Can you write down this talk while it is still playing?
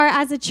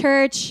as a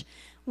church,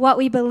 what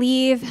we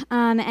believe,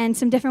 and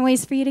some different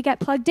ways for you to get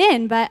plugged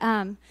in. But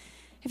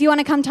if you want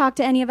to come talk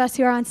to any of us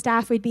who are on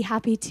staff, we'd be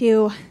happy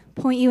to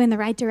point you in the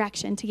right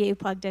direction to get you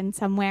plugged in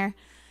somewhere.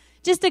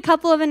 Just a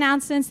couple of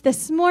announcements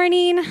this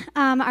morning.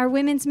 Our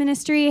women's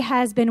ministry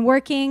has been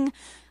working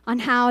on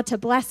how to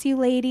bless you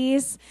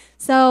ladies.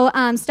 So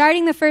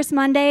starting the first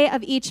Monday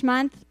of each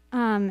month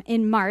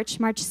in March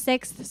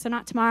 6th, so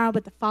not tomorrow,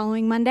 but the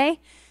following Monday,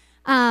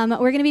 we're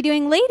going to be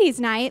doing Ladies'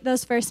 Night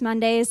those first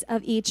Mondays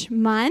of each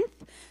month.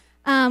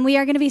 We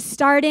are going to be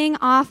starting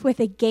off with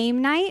a game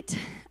night.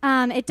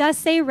 It does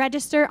say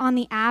register on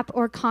the app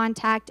or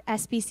contact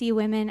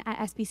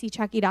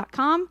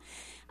sbcwomen@sbcchucky.com.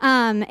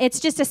 It's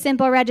just a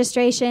simple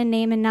registration,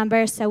 name and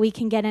number, so we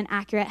can get an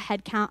accurate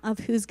head count of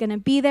who's going to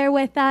be there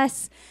with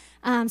us,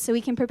 so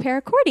we can prepare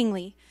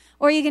accordingly.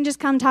 Or you can just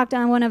come talk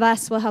to one of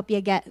us. We'll help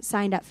you get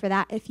signed up for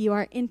that if you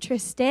are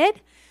interested.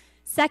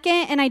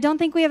 Second, and I don't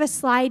think we have a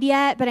slide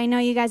yet, but I know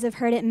you guys have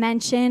heard it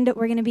mentioned,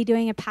 we're going to be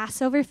doing a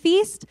Passover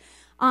feast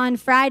on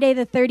Friday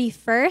the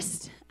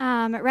 31st.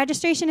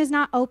 Registration is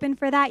not open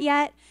for that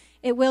yet.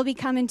 It will be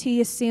coming to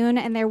you soon,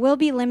 and there will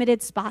be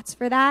limited spots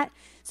for that.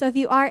 So if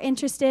you are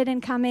interested in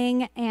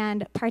coming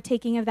and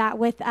partaking of that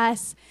with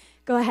us,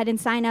 go ahead and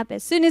sign up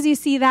as soon as you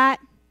see that.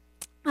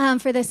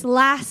 For this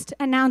last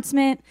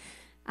announcement,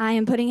 I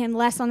am putting him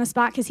less on the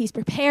spot because he's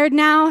prepared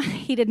now.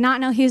 He did not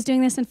know he was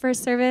doing this in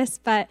first service,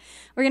 but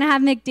we're going to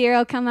have Mick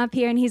Dero come up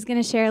here, and he's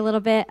going to share a little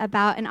bit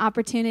about an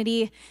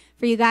opportunity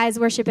for you guys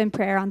worship and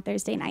prayer on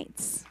Thursday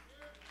nights.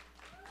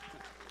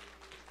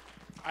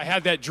 I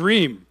had that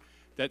dream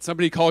that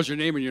somebody calls your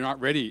name and you're not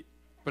ready,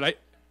 but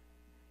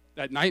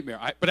that nightmare.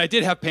 But I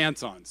did have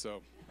pants on,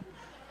 so.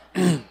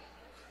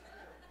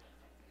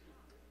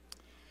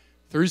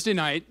 Thursday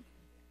night,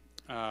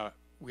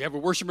 we have a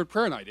worship and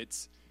prayer night.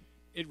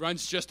 It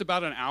runs just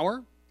about an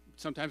hour,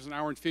 sometimes an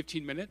hour and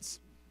 15 minutes.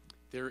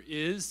 There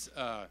is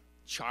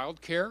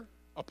child care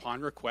upon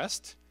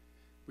request.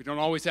 We don't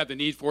always have the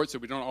need for it, so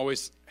we don't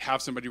always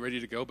have somebody ready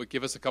to go, but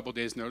give us a couple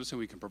days' notice and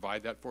we can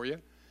provide that for you.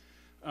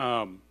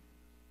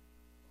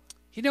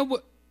 You know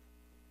what?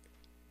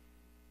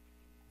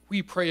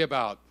 We pray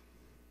about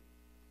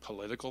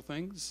political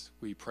things.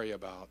 We pray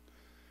about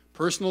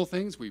personal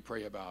things. We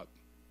pray about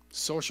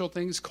social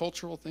things,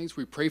 cultural things.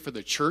 We pray for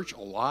the church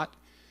a lot.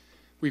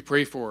 We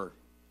pray for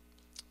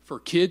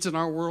kids in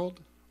our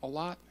world a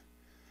lot.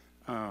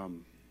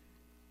 And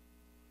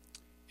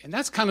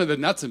that's kind of the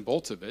nuts and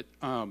bolts of it.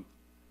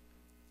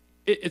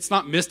 It's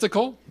not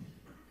mystical.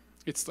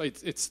 It's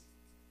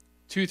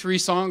 2-3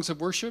 songs of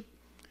worship,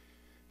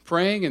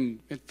 praying and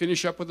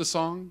finish up with a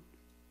song.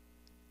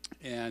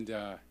 And,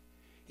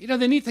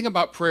 the neat thing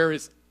about prayer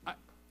is,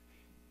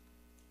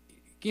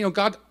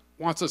 God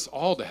wants us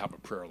all to have a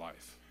prayer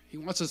life. He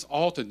wants us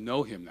all to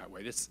know him that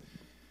way.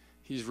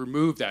 He's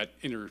removed that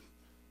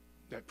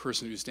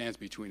person who stands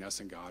between us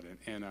and God.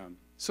 And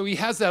so he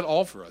has that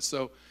all for us.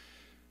 So,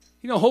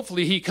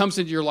 hopefully he comes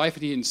into your life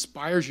and he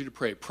inspires you to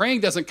pray.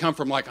 Praying doesn't come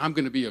from I'm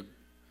going to be a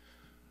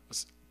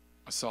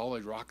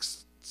solid rock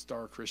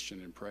star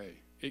Christian and pray.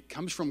 It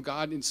comes from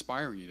God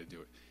inspiring you to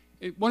do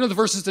it. One of the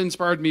verses that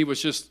inspired me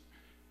was just,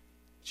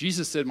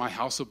 Jesus said, my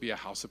house will be a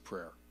house of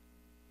prayer.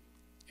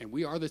 And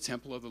we are the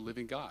temple of the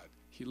living God.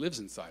 He lives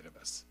inside of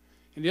us.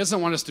 And he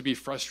doesn't want us to be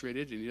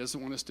frustrated, and he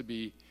doesn't want us to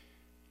be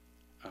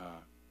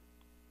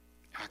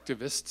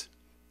activist,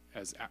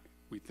 as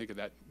we think of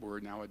that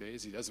word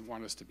nowadays. He doesn't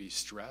want us to be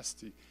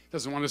stressed. He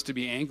doesn't want us to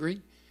be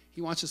angry.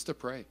 He wants us to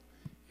pray.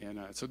 And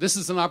so this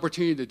is an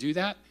opportunity to do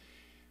that.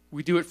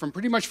 We do it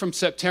pretty much from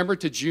September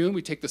to June.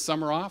 We take the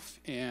summer off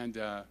and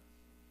come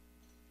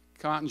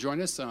out and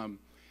join us.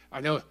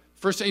 I know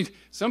first thing,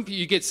 some people,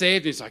 you get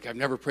saved, and it's like, I've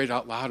never prayed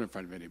out loud in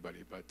front of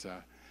anybody, but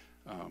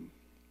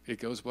it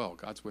goes well.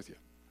 God's with you.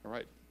 All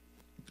right.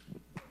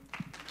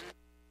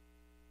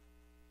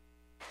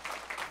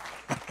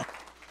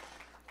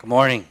 Good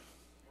morning.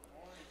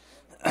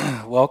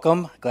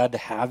 Welcome. Glad to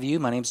have you.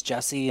 My name's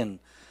Jesse, and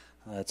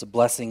it's a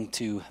blessing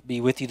to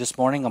be with you this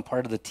morning. I'm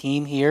part of the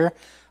team here.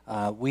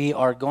 We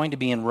are going to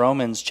be in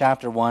Romans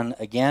chapter 1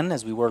 again,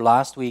 as we were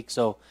last week.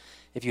 So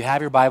if you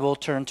have your Bible,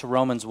 turn to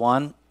Romans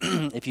 1.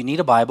 If you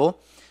need a Bible,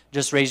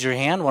 just raise your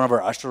hand. One of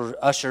our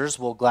ushers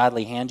will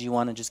gladly hand you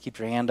one, and just keep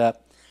your hand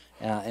up,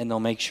 and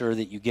they'll make sure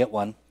that you get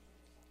one.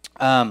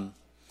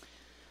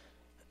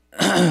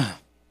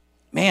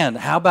 Man,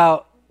 how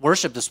about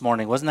worship this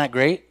morning? Wasn't that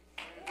great?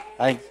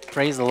 I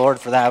praise the Lord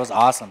for that. It was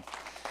awesome.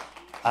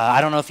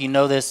 I don't know if you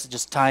know this,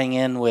 just tying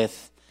in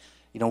with,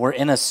 we're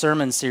in a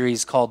sermon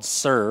series called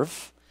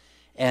Serve.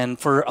 And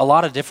for a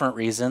lot of different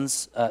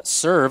reasons,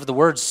 the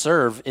word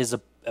serve is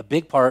a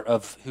big part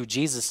of who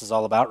Jesus is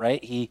all about,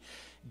 right? He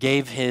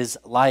gave his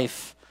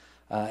life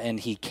and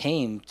he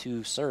came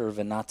to serve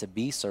and not to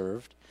be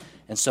served.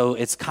 And so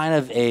it's kind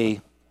of a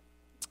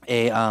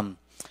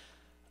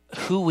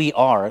who we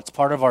are. It's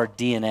part of our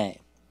DNA.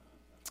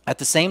 At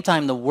the same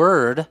time, the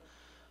word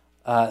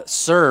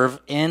serve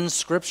in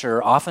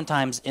Scripture,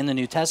 oftentimes in the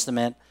New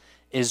Testament,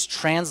 is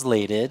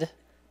translated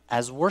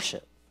as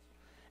worship.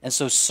 And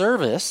so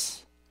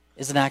service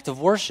is an act of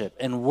worship,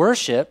 and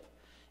worship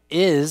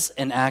is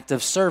an act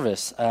of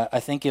service. I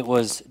think it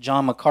was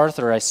John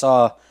MacArthur. I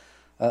saw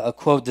a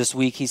quote this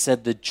week. He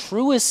said, "The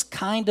truest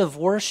kind of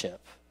worship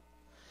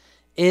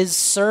is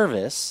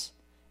service,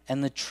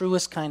 and the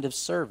truest kind of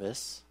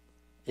service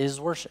is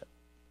worship."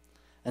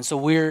 And so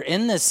we're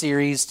in this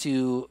series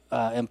to,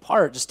 in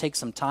part, just take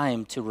some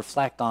time to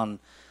reflect on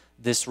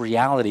this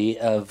reality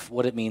of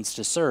what it means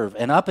to serve.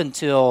 And up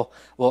until,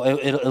 well,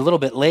 a little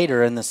bit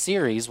later in the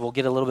series, we'll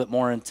get a little bit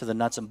more into the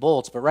nuts and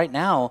bolts. But right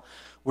now,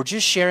 we're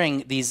just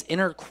sharing these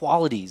inner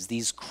qualities,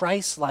 these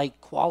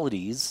Christ-like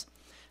qualities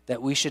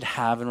that we should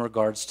have in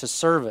regards to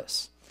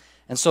service.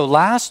 And so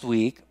last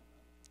week,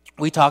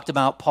 we talked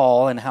about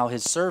Paul and how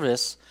his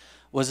service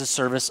was a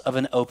service of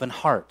an open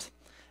heart.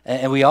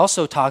 And we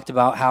also talked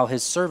about how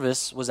his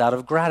service was out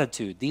of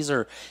gratitude. These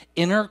are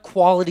inner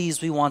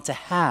qualities we want to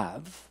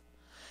have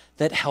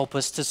that help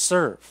us to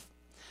serve.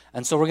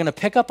 And so we're going to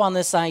pick up on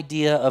this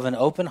idea of an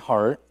open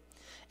heart,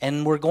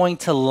 and we're going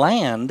to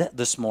land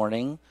this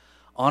morning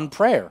on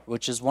prayer,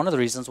 which is one of the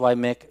reasons why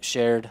Mick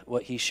shared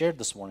what he shared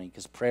this morning,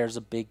 because prayer is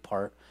a big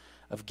part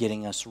of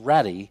getting us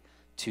ready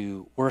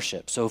to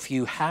worship. So if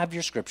you have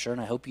your scripture,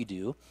 and I hope you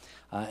do,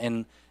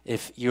 and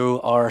if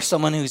you are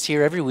someone who's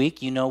here every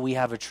week, you know we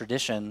have a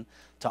tradition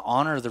to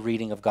honor the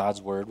reading of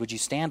God's word. Would you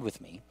stand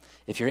with me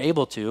if you're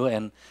able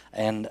to?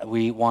 And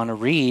we want to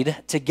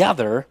read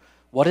together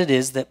what it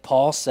is that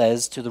Paul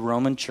says to the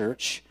Roman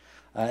church.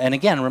 And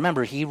again,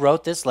 remember, he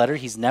wrote this letter.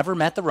 He's never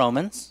met the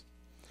Romans,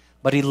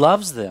 but he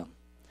loves them.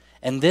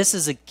 And this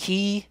is a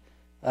key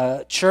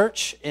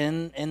church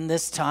in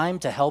this time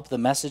to help the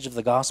message of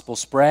the gospel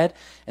spread.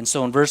 And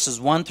so in verses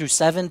 1 through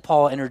 7,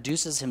 Paul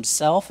introduces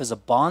himself as a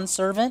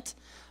bondservant.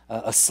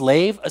 A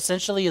slave,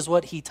 essentially, is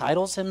what he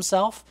titles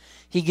himself.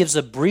 He gives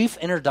a brief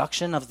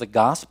introduction of the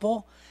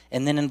gospel,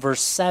 and then in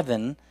verse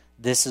 7,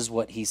 this is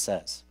what he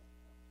says.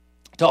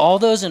 To all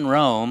those in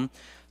Rome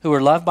who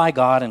are loved by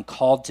God and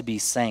called to be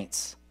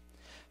saints,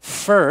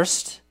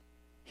 first,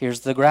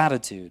 here's the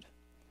gratitude.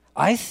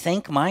 I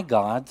thank my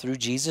God through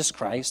Jesus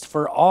Christ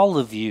for all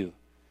of you,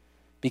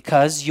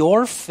 because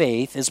your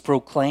faith is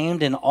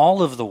proclaimed in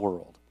all of the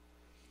world.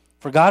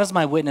 For God is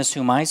my witness,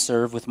 whom I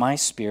serve with my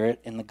spirit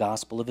in the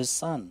gospel of his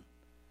Son,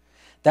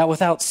 that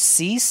without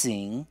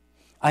ceasing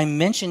I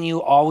mention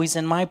you always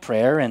in my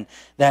prayer, and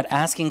that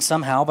asking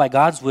somehow by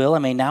God's will I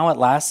may now at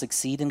last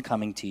succeed in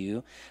coming to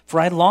you. For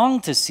I long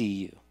to see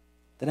you,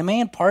 that I may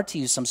impart to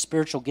you some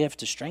spiritual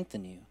gift to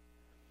strengthen you.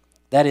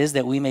 That is,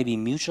 that we may be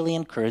mutually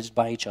encouraged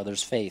by each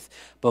other's faith,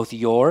 both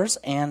yours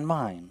and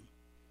mine.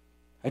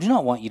 I do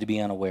not want you to be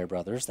unaware,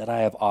 brothers, that I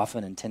have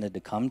often intended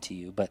to come to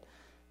you, but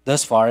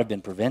thus far have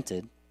been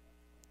prevented,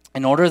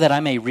 in order that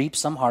I may reap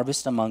some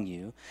harvest among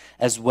you,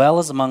 as well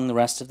as among the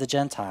rest of the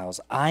Gentiles.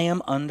 I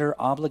am under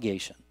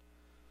obligation,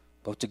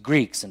 both to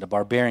Greeks and to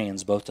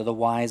barbarians, both to the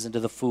wise and to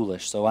the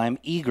foolish. So I am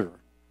eager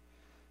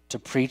to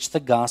preach the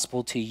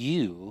gospel to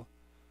you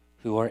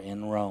who are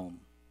in Rome.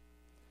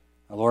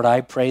 Now, Lord,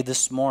 I pray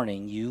this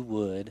morning you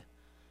would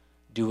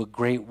do a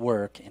great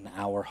work in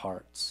our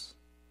hearts.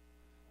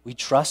 We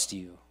trust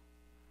you,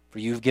 for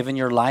you've given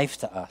your life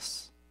to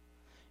us.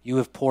 You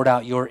have poured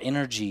out your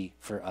energy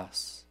for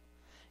us.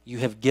 You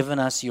have given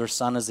us your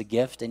Son as a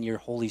gift and your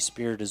Holy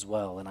Spirit as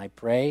well. And I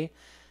pray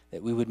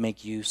that we would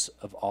make use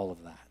of all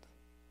of that.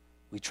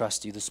 We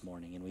trust you this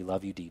morning and we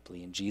love you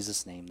deeply. In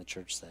Jesus' name, the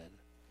church said,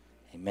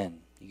 amen.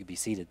 You can be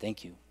seated.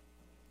 Thank you.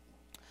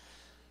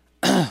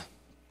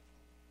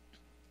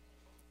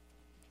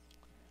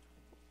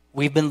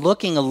 We've been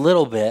looking a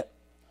little bit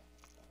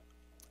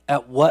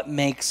at what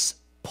makes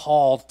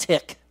Paul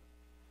tick.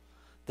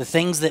 The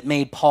things that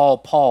made Paul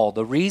Paul.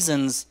 The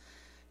reasons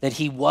that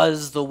he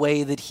was the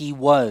way that he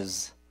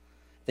was,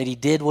 that he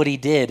did what he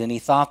did, and he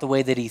thought the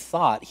way that he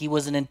thought. He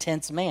was an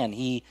intense man.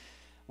 He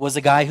was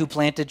a guy who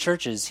planted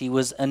churches. He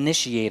was an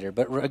initiator.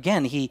 But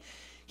again, he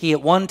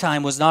at one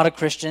time was not a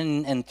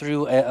Christian, and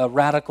through a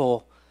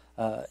radical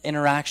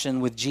interaction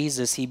with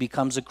Jesus, he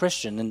becomes a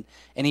Christian.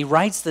 And he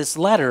writes this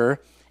letter,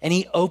 and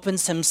he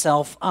opens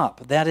himself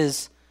up. That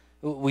is,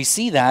 we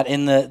see that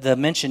in the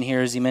mention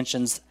here as he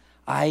mentions,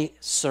 I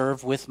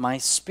serve with my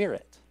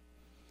spirit.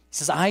 He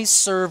says, I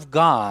serve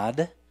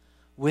God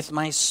with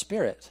my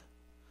spirit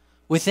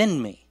within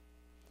me.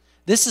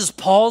 This is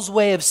Paul's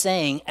way of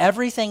saying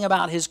everything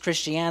about his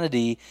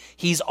Christianity,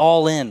 he's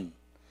all in.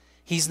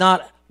 He's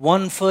not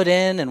 1 foot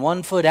in and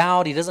 1 foot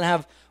out. He doesn't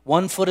have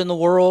 1 foot in the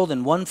world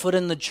and 1 foot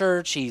in the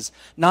church. He's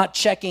not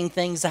checking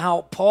things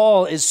out.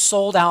 Paul is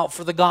sold out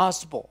for the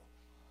gospel.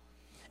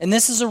 And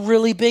this is a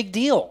really big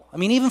deal. I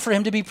mean, even for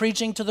him to be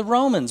preaching to the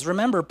Romans.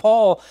 Remember,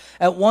 Paul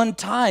at one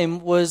time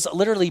was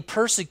literally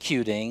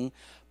persecuting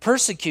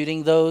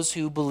those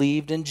who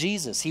believed in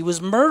Jesus. He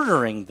was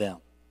murdering them.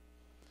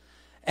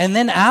 And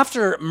then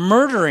after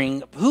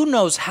murdering, who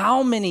knows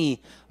how many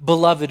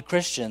beloved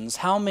Christians,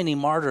 how many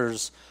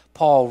martyrs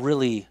Paul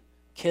really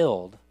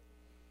killed,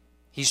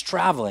 he's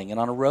traveling,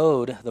 and on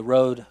the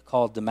road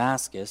called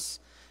Damascus,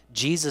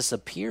 Jesus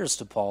appears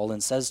to Paul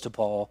and says to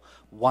Paul,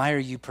 why are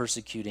you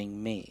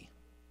persecuting me?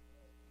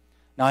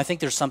 Now, I think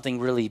there's something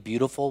really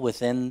beautiful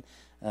within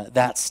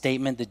that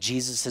statement that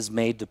Jesus has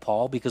made to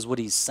Paul, because what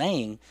he's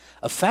saying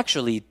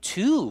effectually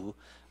to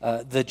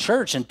the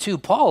church and to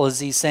Paul is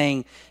he's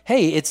saying,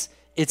 hey,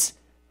 it's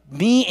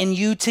me and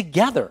you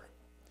together.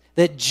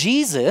 That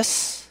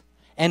Jesus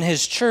and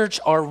his church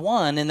are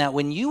one, and that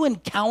when you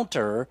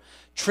encounter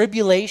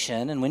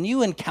tribulation and when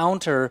you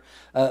encounter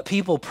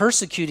people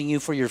persecuting you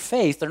for your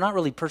faith, they're not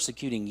really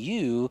persecuting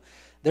you,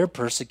 they're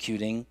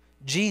persecuting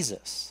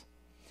Jesus.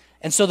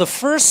 And so the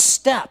first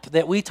step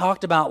that we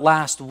talked about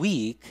last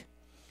week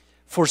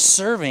for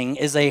serving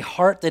is a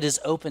heart that is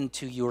open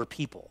to your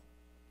people.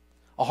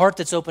 A heart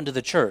that's open to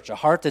the church, a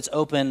heart that's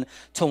open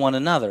to one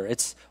another.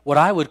 It's what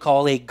I would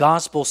call a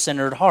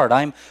gospel-centered heart.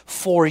 I'm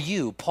for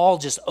you. Paul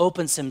just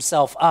opens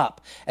himself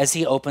up as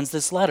he opens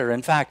this letter.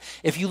 In fact,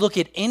 if you look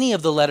at any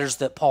of the letters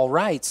that Paul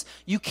writes,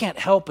 you can't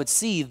help but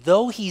see,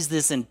 though he's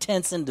this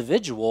intense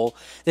individual,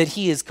 that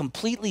he is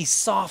completely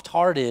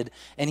soft-hearted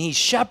and he's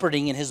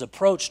shepherding in his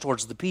approach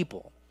towards the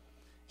people.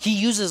 He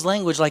uses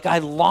language like, I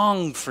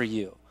long for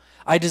you.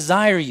 I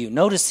desire you.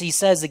 Notice he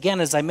says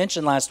again, as I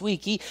mentioned last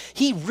week,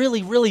 he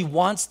really, really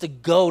wants to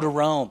go to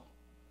Rome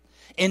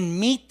and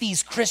meet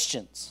these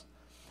Christians.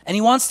 And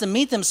he wants to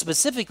meet them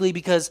specifically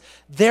because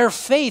their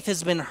faith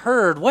has been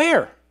heard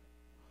where?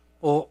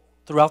 Well,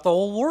 throughout the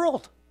whole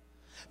world.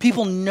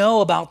 People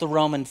know about the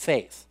Roman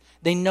faith.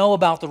 They know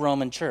about the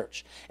Roman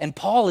church. And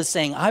Paul is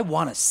saying, I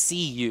want to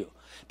see you.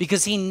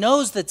 Because he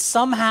knows that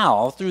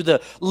somehow, through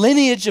the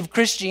lineage of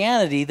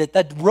Christianity, that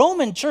the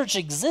Roman church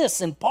exists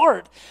in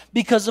part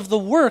because of the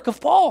work of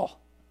Paul.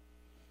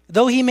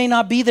 Though he may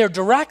not be there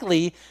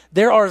directly,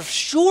 there are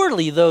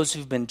surely those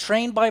who've been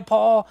trained by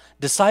Paul,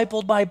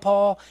 discipled by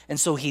Paul, and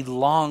so he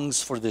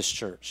longs for this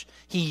church.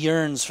 He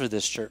yearns for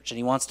this church, and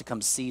he wants to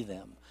come see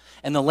them.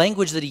 And the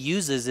language that he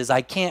uses is,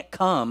 I can't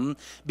come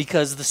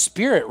because the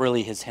Spirit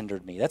really has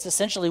hindered me. That's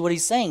essentially what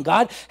he's saying.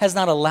 God has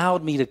not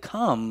allowed me to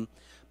come,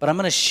 but I'm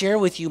going to share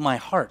with you my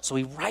heart. So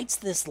he writes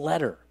this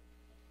letter.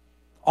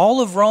 All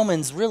of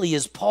Romans really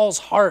is Paul's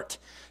heart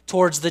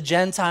towards the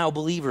Gentile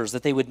believers,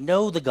 that they would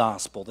know the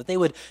gospel, that they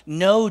would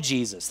know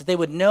Jesus, that they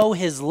would know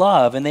his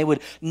love, and they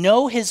would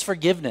know his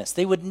forgiveness.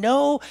 They would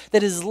know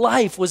that his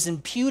life was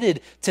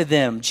imputed to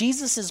them,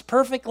 Jesus'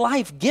 perfect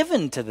life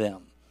given to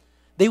them.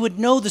 They would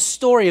know the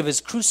story of his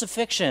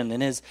crucifixion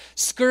and his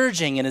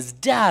scourging and his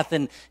death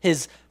and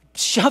his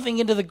shoving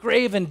into the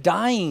grave and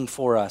dying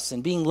for us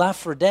and being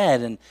left for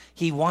dead. And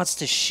he wants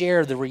to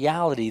share the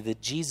reality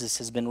that Jesus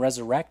has been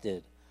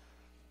resurrected.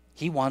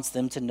 He wants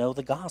them to know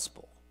the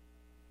gospel.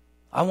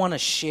 I want to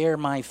share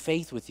my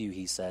faith with you,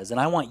 he says, and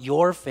I want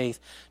your faith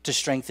to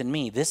strengthen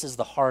me. This is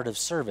the heart of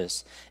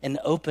service, an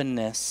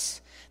openness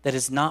that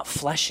is not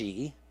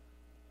fleshy,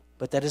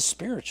 but that is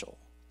spiritual.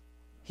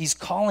 He's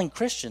calling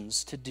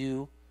Christians to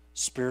do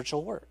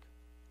spiritual work.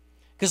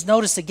 Because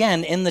notice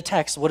again in the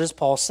text, what does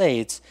Paul say?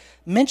 It's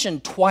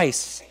mentioned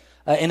twice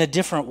in a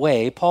different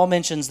way. Paul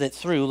mentions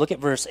that look at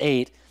verse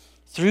 8,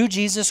 through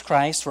Jesus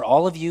Christ, for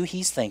all of you,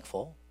 he's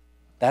thankful.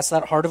 That's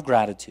that heart of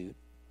gratitude.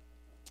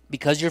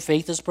 Because your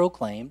faith is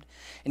proclaimed.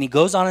 And he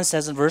goes on and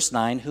says in verse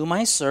 9, whom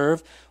I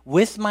serve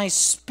with my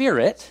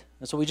spirit.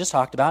 That's what we just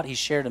talked about. He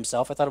shared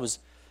himself. I thought it was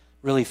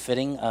really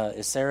fitting.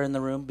 Is Sarah in the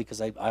room? Because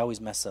I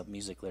always mess up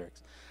music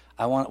lyrics.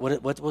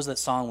 What was that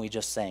song we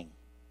just sang?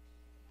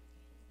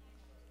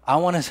 I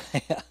want to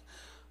say,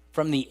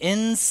 from the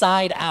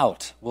inside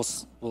out.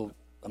 I'm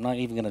not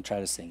even going to try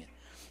to sing it.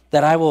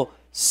 That I will,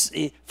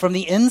 from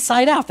the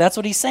inside out. That's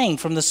what he's saying,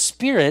 from the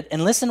Spirit.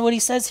 And listen to what he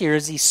says here,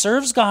 is he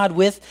serves God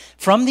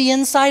from the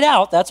inside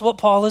out. That's what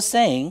Paul is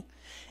saying.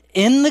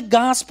 In the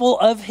gospel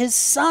of his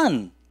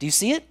Son. Do you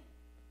see it?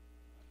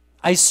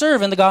 I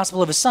serve in the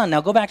gospel of his Son.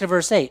 Now go back to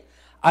verse 8.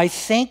 I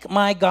thank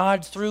my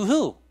God through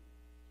who?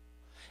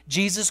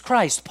 Jesus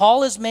Christ.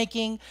 Paul is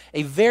making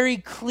a very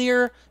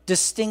clear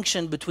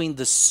distinction between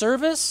the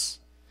service,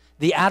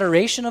 the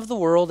adoration of the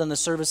world, and the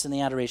service and the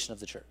adoration of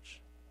the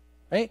church.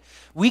 Right?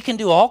 We can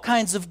do all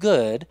kinds of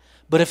good,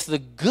 but if the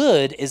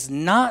good is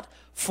not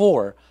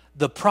for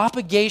the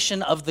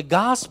propagation of the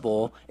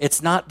gospel,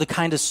 it's not the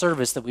kind of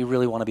service that we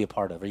really want to be a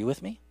part of. Are you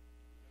with me?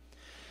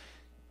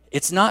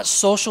 It's not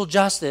social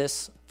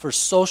justice for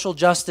social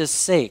justice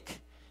sake.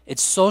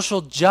 It's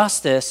social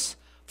justice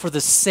for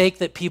the sake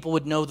that people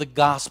would know the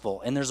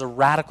gospel. And there's a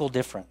radical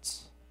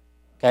difference.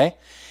 Okay?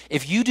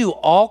 If you do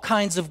all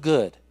kinds of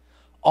good,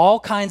 all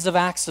kinds of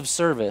acts of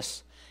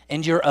service,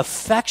 and your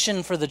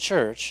affection for the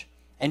church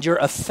and your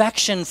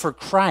affection for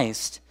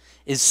Christ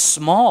is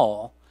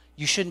small,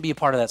 you shouldn't be a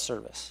part of that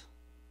service.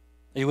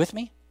 Are you with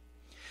me?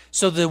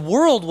 So the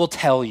world will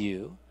tell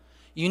you,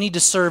 you need to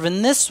serve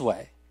in this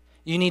way.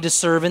 You need to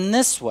serve in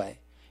this way.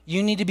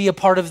 You need to be a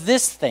part of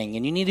this thing,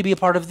 and you need to be a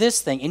part of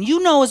this thing. And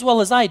you know as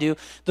well as I do,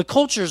 the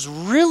culture's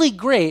really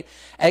great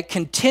at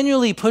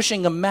continually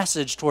pushing a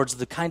message towards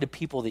the kind of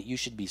people that you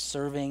should be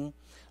serving,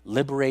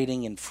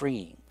 liberating, and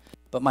freeing.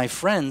 But my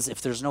friends,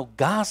 if there's no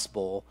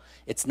gospel,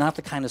 it's not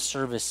the kind of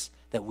service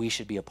that we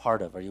should be a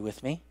part of. Are you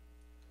with me?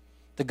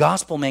 The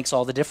gospel makes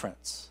all the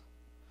difference.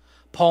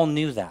 Paul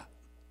knew that.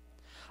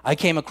 I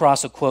came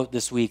across a quote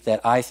this week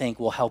that I think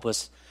will help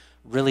us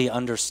really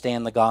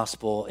understand the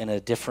gospel in a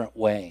different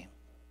way.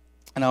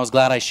 And I was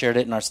glad I shared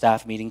it in our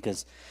staff meeting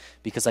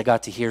because I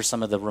got to hear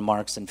some of the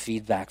remarks and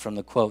feedback from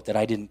the quote that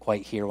I didn't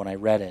quite hear when I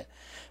read it.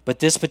 But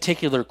this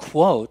particular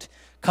quote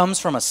comes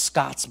from a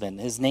Scotsman.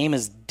 His name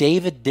is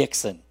David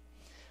Dixon.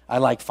 I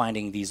like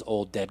finding these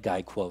old dead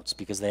guy quotes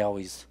because they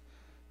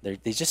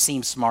just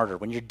seem smarter.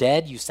 When you're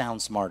dead, you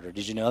sound smarter.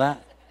 Did you know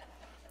that?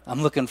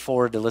 I'm looking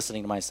forward to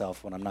listening to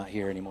myself when I'm not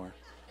here anymore.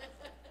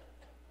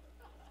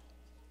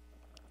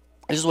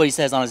 This is what he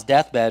says on his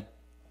deathbed.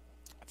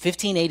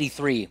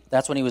 1583,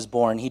 that's when he was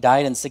born. He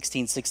died in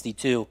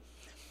 1662.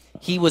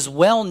 He was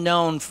well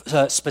known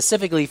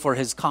specifically for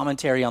his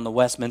commentary on the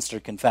Westminster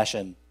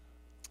Confession.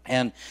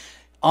 And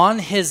on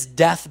his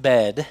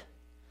deathbed,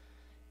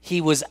 he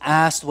was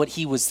asked what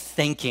he was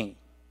thinking.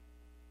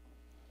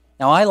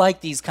 Now, I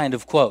like these kind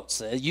of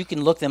quotes. You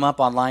can look them up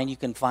online. You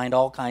can find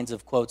all kinds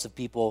of quotes of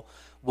people,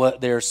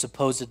 what their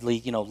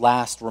supposedly,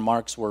 last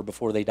remarks were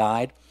before they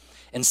died.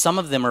 And some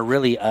of them are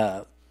really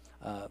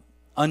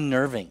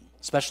unnerving,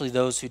 especially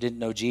those who didn't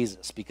know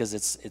Jesus, because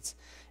it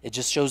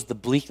just shows the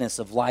bleakness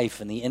of life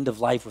and the end of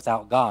life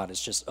without God.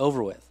 It's just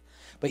over with.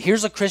 But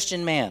here's a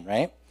Christian man,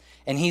 right?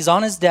 And he's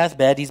on his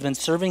deathbed. He's been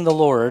serving the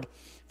Lord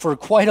for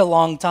quite a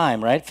long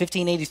time, right?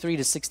 1583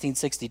 to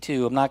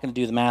 1662. I'm not going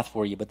to do the math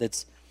for you, but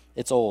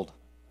it's old.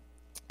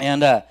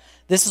 And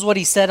this is what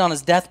he said on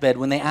his deathbed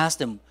when they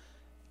asked him,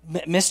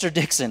 Mr.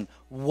 Dixon,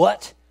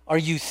 what are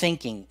you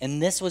thinking?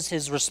 And this was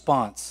his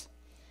response.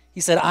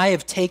 He said, I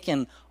have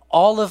taken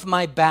all of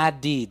my bad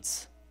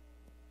deeds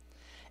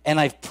and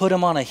I've put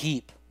them on a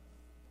heap.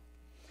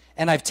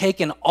 And I've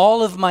taken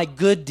all of my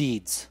good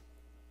deeds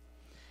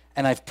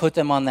and I've put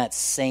them on that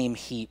same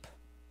heap.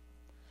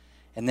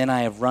 And then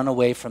I have run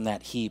away from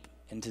that heap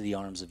into the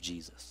arms of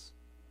Jesus.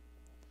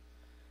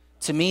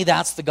 To me,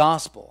 that's the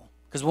gospel.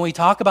 Because when we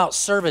talk about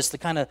service, the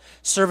kind of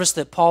service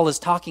that Paul is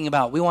talking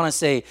about, we want to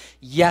say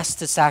yes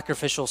to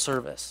sacrificial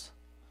service.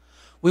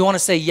 We want to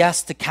say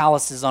yes to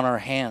calluses on our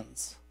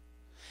hands.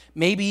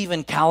 Maybe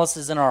even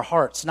calluses in our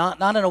hearts. Not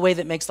in a way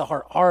that makes the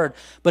heart hard,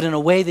 but in a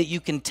way that you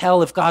can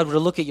tell if God were to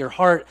look at your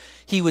heart,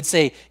 he would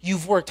say,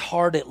 you've worked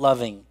hard at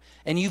loving,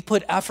 and you've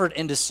put effort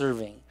into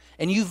serving,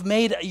 and you've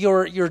made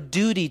your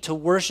duty to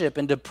worship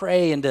and to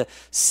pray and to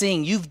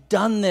sing. You've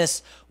done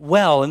this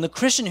well. And the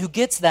Christian who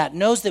gets that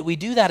knows that we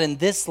do that in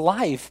this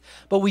life,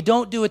 but we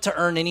don't do it to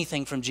earn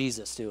anything from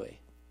Jesus, do we?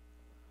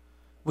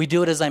 We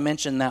do it, as I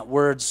mentioned, that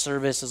word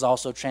service is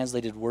also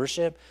translated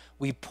worship.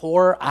 We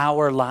pour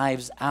our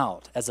lives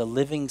out as a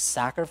living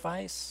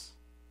sacrifice.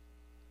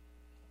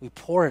 We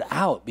pour it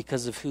out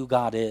because of who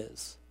God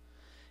is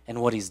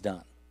and what he's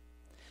done.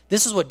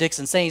 This is what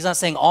Dixon's saying. He's not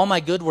saying all my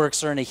good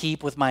works are in a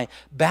heap with my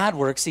bad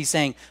works. He's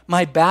saying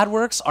my bad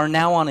works are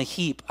now on a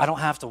heap. I don't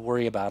have to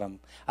worry about them.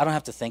 I don't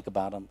have to think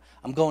about them.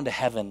 I'm going to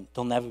heaven.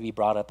 They'll never be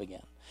brought up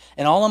again.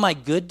 And all of my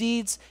good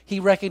deeds, he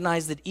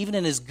recognized that even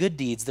in his good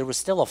deeds, there was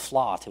still a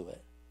flaw to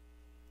it.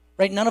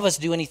 Right? None of us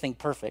do anything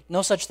perfect.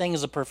 No such thing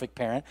as a perfect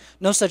parent.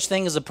 No such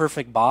thing as a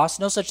perfect boss.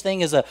 No such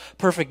thing as a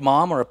perfect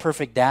mom or a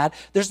perfect dad.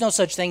 There's no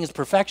such thing as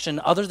perfection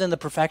other than the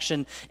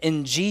perfection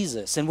in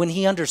Jesus. And when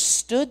he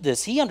understood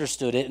this, he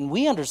understood it, and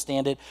we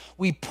understand it.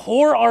 We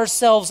pour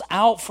ourselves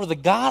out for the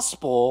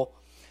gospel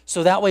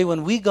so that way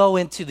when we go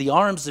into the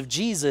arms of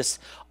Jesus,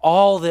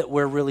 all that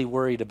we're really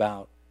worried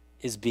about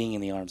is being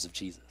in the arms of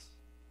Jesus.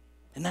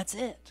 And that's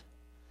it.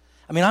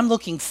 I mean, I'm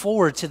looking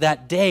forward to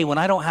that day when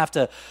I don't have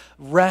to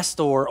rest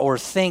or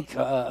think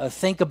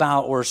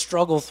about or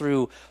struggle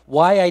through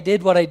why I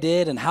did what I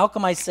did and how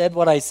come I said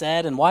what I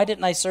said and why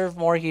didn't I serve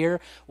more here?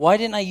 Why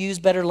didn't I use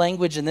better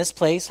language in this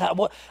place? I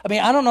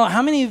don't know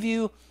how many of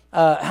you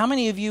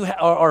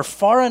are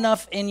far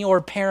enough in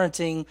your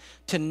parenting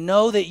to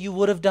know that you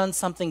would have done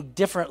something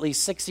differently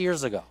 6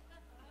 years ago.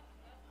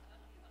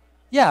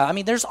 Yeah, I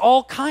mean, there's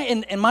all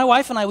kind, and my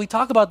wife and I, we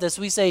talk about this.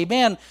 We say,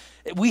 man,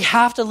 we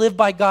have to live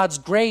by God's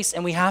grace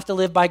and we have to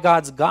live by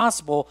God's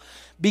gospel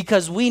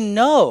because we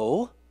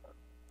know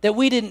that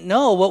we didn't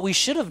know what we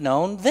should have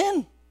known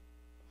then.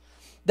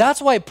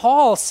 That's why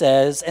Paul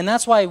says, and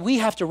that's why we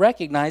have to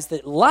recognize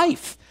that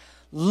life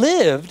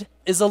lived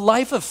is a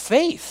life of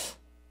faith.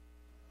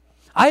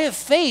 I have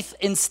faith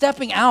in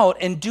stepping out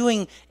and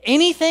doing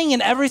anything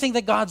and everything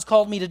that God's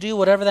called me to do,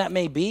 whatever that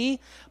may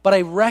be, but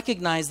I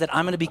recognize that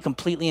I'm going to be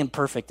completely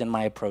imperfect in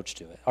my approach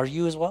to it. Are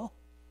you as well?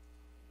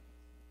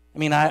 I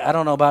mean, I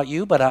don't know about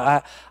you, but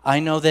I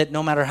know that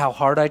no matter how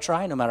hard I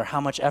try, no matter how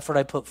much effort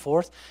I put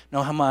forth,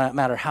 no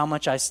matter how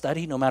much I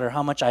study, no matter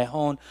how much I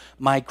hone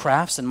my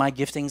crafts and my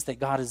giftings that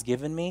God has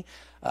given me,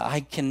 I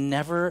can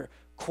never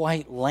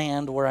quite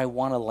land where I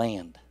want to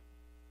land.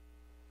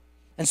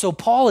 And so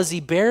Paul, as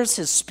he bears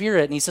his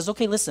spirit, and he says,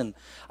 okay, listen,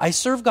 I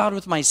serve God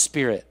with my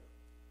spirit.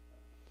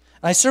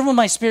 And I serve with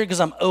my spirit because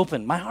I'm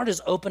open. My heart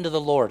is open to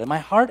the Lord, and my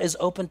heart is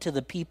open to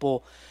the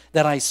people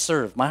that I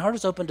serve. My heart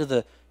is open to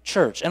the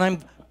church, and I'm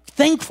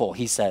thankful,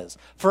 he says,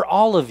 for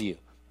all of you.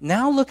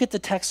 Now look at the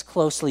text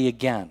closely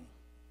again.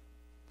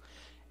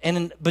 And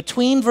in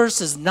between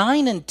verses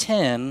 9 and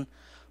 10,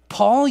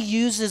 Paul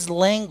uses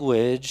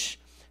language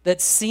that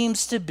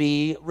seems to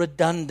be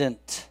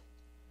redundant,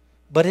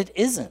 but it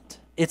isn't.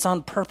 It's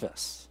on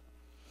purpose.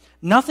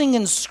 Nothing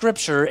in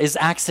Scripture is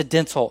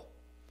accidental.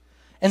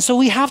 And so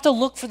we have to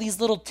look for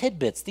these little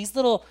tidbits, these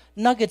little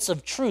nuggets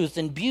of truth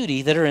and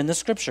beauty that are in the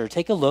Scripture.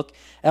 Take a look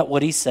at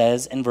what he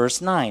says in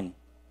verse 9.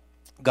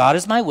 God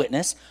is my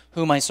witness,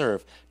 whom I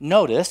serve.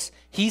 Notice,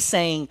 he's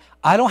saying,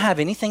 I don't have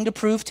anything to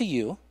prove to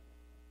you.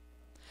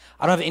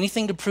 I don't have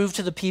anything to prove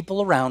to the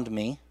people around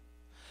me.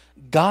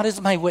 God is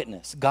my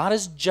witness. God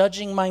is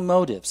judging my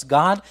motives.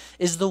 God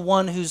is the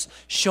one who's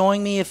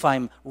showing me if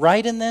I'm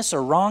right in this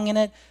or wrong in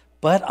it,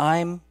 but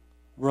I'm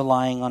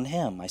relying on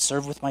him. I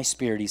serve with my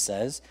spirit, he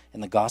says,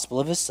 in the gospel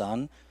of his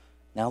Son.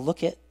 Now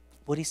look at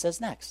what he says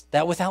next.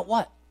 That without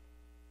what?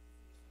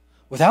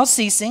 Without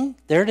ceasing,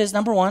 there it is,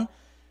 number one.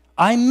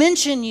 I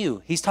mention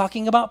you. He's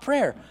talking about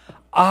prayer.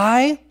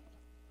 I,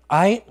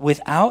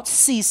 without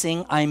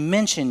ceasing, I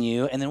mention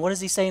you. And then what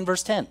does he say in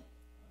verse 10?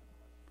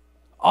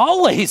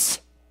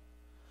 Always.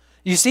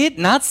 You see it?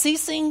 Not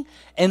ceasing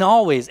and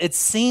always. It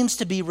seems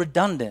to be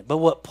redundant. But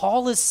what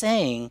Paul is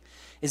saying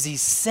is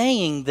he's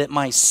saying that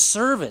my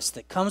service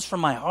that comes from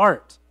my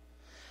heart,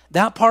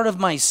 that part of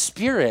my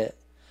spirit,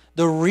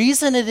 the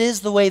reason it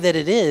is the way that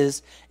it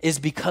is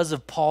because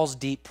of Paul's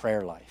deep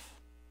prayer life.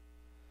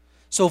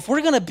 So if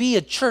we're going to be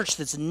a church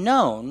that's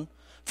known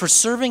for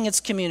serving its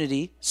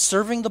community,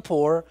 serving the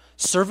poor,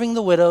 serving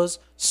the widows,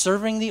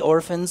 serving the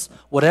orphans,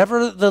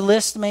 whatever the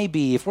list may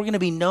be, if we're going to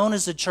be known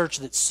as a church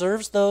that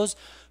serves those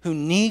who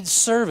need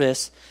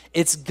service,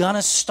 it's going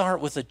to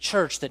start with a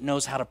church that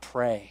knows how to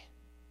pray.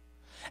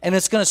 And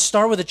it's going to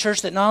start with a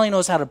church that not only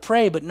knows how to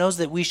pray, but knows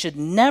that we should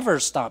never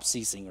stop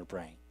ceasing or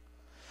praying.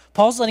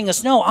 Paul's letting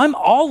us know, I'm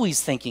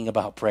always thinking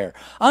about prayer.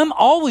 I'm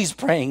always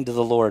praying to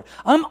the Lord.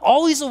 I'm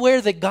always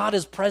aware that God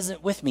is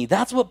present with me.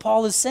 That's what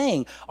Paul is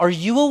saying. Are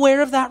you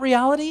aware of that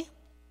reality?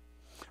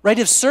 Right?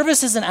 If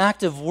service is an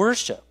act of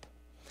worship,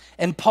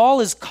 and Paul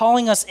is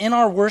calling us in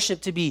our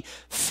worship to be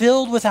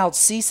filled without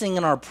ceasing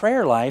in our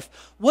prayer life,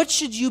 what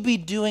should you be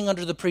doing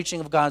under the preaching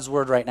of God's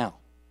word right now?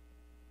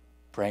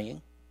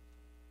 Praying.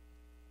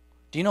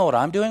 Do you know what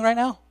I'm doing right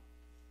now?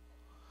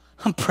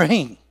 I'm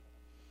praying.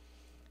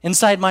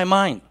 Inside my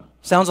mind.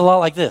 Sounds a lot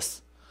like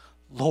this.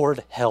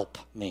 Lord, help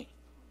me.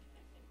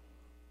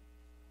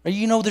 Or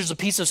you know there's a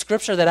piece of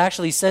scripture that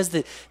actually says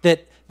that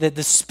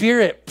the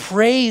Spirit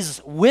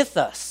prays with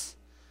us.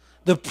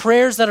 The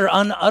prayers that are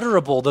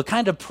unutterable, the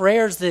kind of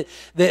prayers that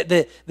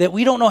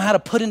we don't know how to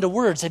put into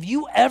words. Have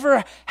you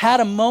ever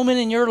had a moment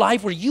in your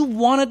life where you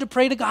wanted to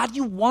pray to God,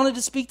 you wanted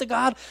to speak to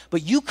God,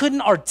 but you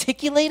couldn't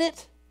articulate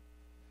it?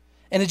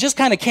 And it just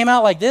kind of came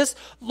out like this,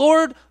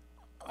 Lord,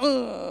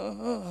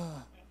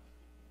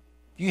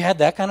 You had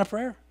that kind of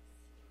prayer?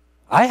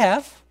 I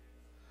have.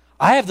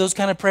 I have those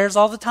kind of prayers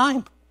all the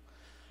time.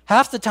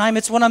 Half the time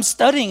it's when I'm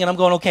studying and I'm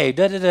going, okay,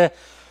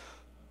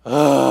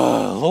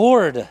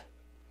 Lord.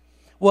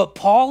 What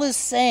Paul is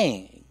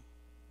saying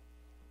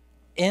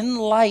in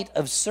light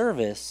of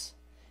service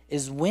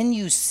is when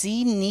you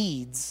see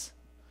needs,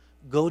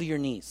 go to your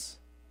knees.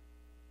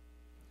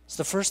 It's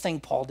the first thing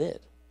Paul did.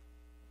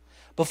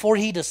 Before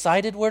he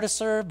decided where to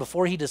serve,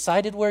 before he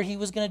decided where he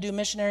was going to do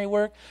missionary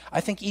work,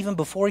 I think even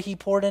before he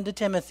poured into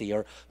Timothy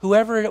or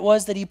whoever it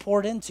was that he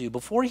poured into,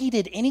 before he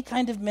did any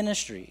kind of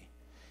ministry,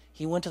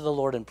 he went to the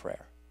Lord in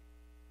prayer.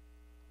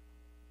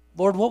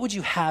 Lord, what would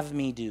you have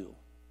me do?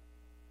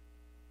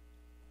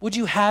 Would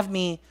you have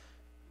me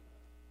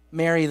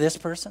marry this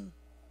person?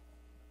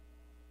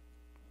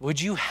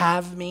 Would you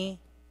have me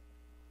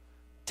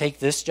take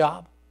this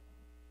job?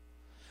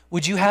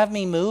 Would you have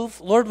me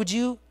move?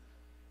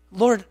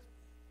 Lord,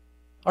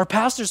 our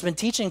pastor's been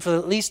teaching for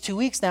at least 2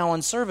 weeks now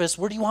on service.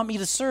 Where do you want me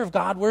to serve,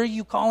 God? Where are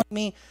you calling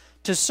me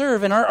to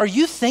serve? And are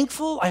you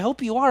thankful? I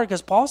hope you are,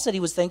 because Paul said he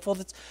was thankful.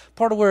 That's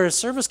part of where his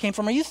service came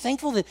from. Are you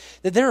thankful that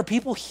there are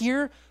people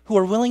here who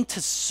are willing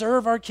to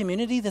serve our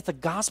community, that the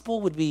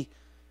gospel would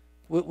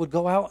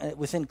go out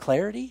within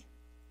clarity?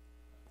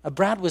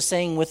 Brad was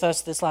saying with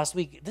us this last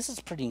week, this is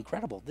pretty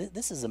incredible.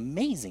 This is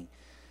amazing.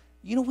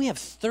 You know, we have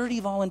 30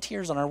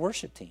 volunteers on our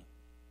worship team.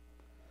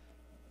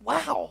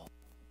 Wow.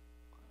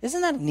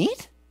 Isn't that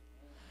neat?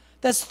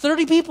 That's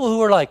 30 people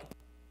who are like,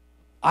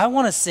 I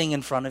want to sing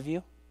in front of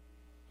you.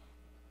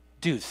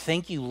 Dude,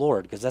 thank you,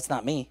 Lord, because that's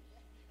not me.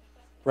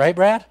 Right,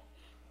 Brad?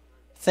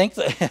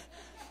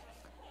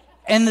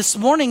 And this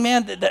morning,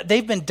 man,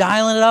 they've been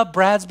dialing it up.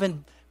 Brad's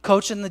been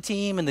coaching the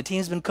team, and the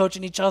team's been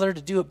coaching each other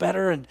to do it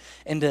better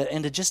and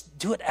to just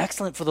do it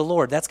excellent for the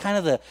Lord. That's kind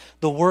of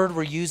the word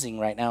we're using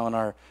right now in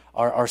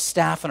our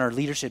staff and our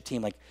leadership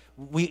team. Like,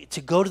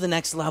 to go to the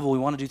next level, we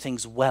want to do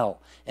things well.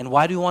 And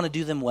why do we want to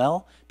do them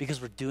well? Because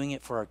we're doing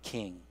it for our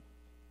King.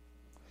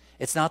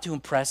 It's not to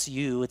impress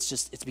you.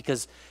 It's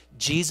because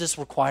Jesus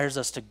requires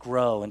us to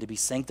grow and to be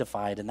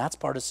sanctified, and that's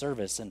part of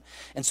service.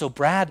 And so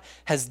Brad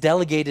has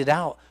delegated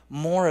out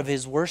more of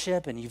his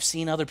worship, and you've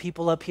seen other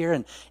people up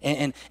here,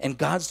 and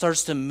God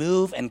starts to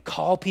move and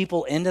call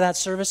people into that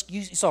service.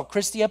 You saw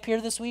Christy up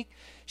here this week.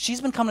 She's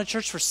been coming to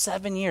church for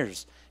 7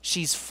 years.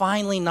 She's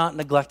finally not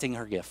neglecting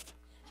her gift.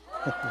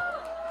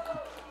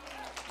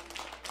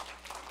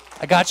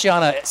 I got you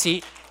on a,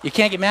 see, you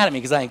can't get mad at me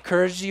because I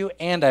encouraged you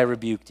and I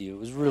rebuked you. It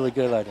was really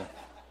good like that.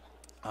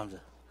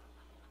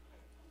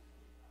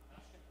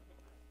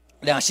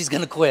 Now she's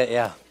going to quit,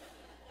 yeah.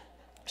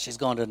 She's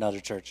going to another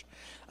church.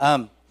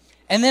 And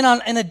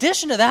then in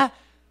addition to that,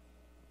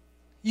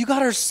 you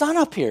got her son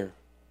up here.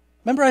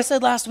 Remember I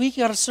said last week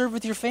you got to serve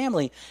with your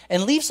family.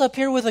 And Leaf's up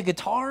here with a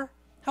guitar.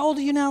 How old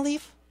are you now,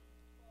 Leaf?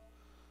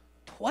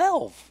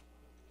 12.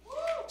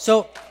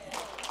 So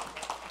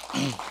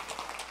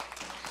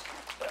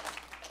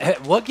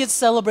what gets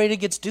celebrated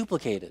gets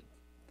duplicated.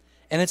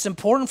 And it's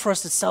important for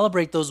us to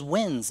celebrate those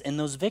wins and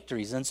those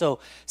victories. And so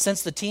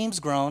since the team's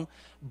grown,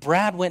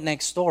 Brad went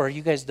next door.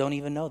 You guys don't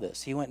even know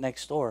this. He went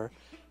next door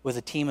with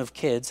a team of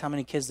kids. How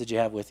many kids did you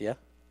have with you?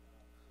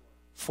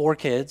 4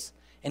 kids.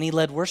 And he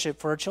led worship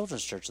for our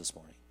children's church this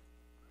morning.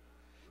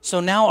 So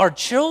now our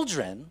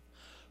children,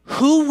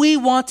 who we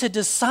want to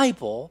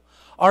disciple,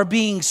 are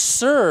being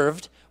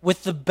served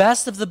with the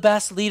best of the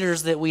best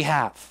leaders that we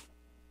have.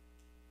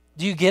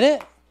 Do you get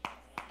it?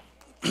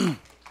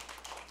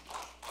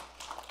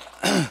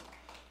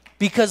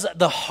 Because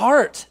the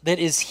heart that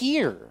is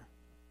here,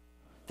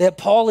 that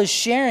Paul is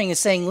sharing, is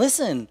saying,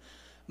 listen,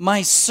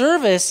 my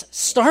service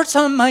starts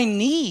on my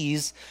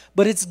knees,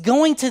 but it's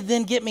going to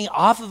then get me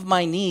off of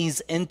my knees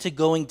into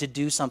going to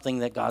do something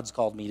that God's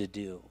called me to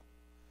do.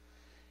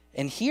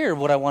 And here,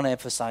 what I want to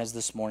emphasize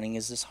this morning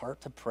is this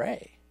heart to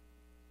pray.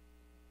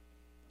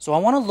 So I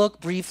want to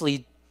look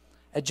briefly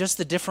at just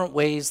the different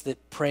ways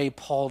that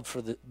Paul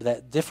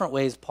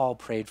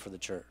prayed for the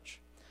church.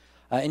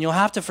 And you'll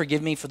have to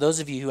forgive me for those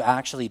of you who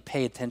actually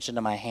pay attention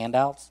to my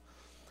handouts.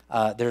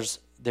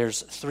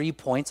 There's 3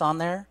 points on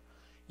there.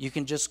 You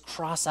can just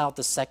cross out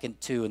the second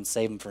 2 and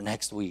save them for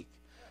next week,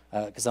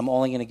 because I'm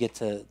only going to get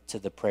to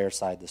the prayer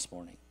side this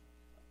morning.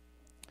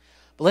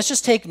 But let's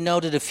just take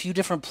note at a few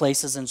different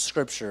places in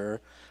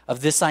Scripture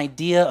of this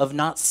idea of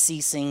not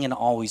ceasing and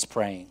always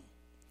praying.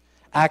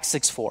 Acts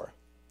 6:4.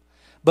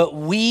 But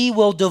we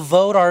will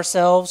devote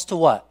ourselves to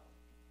what?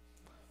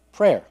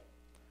 Prayer.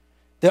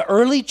 The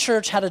early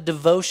church had a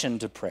devotion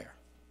to prayer.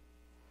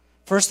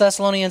 1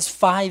 Thessalonians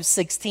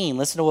 5:16.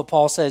 Listen to what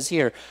Paul says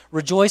here.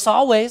 Rejoice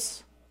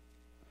always.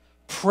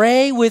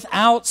 Pray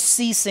without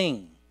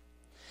ceasing.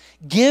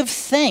 Give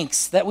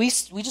thanks. That we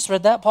just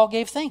read that. Paul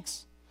gave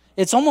thanks.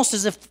 It's almost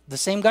as if the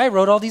same guy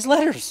wrote all these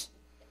letters.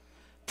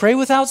 Pray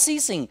without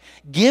ceasing.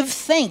 Give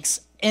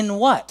thanks in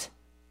what?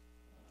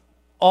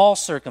 All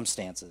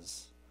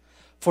circumstances.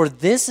 For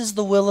this is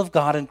the will of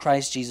God in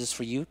Christ Jesus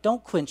for you.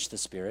 Don't quench the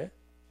Spirit.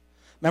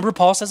 Remember,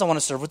 Paul says, I want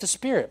to serve with the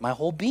Spirit, my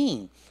whole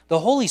being, the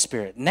Holy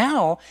Spirit.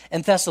 Now,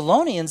 in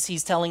Thessalonians,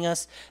 he's telling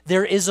us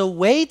there is a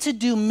way to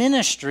do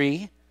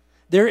ministry.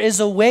 There is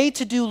a way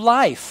to do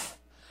life.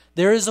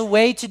 There is a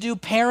way to do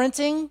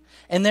parenting,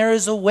 and there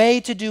is a way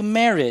to do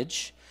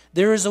marriage.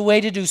 There is a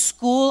way to do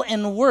school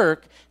and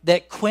work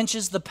that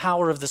quenches the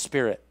power of the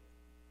Spirit.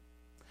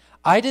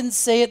 I didn't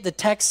say it, the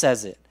text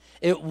says it.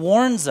 It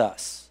warns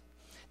us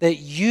that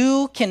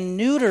you can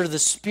neuter the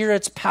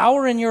Spirit's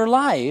power in your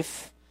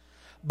life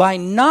by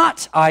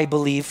not, I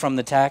believe from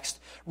the text,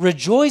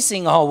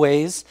 rejoicing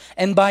always,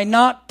 and by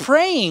not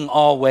praying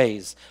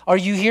always. Are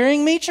you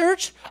hearing me,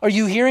 church? Are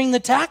you hearing the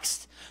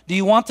text? Do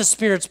you want the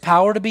Spirit's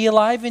power to be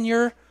alive in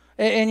your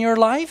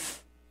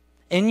life?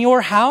 In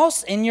your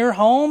house? In your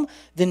home?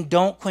 Then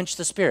don't quench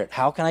the Spirit.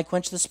 How can I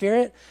quench the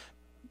Spirit?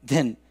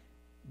 Then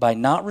by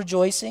not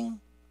rejoicing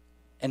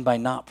and by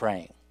not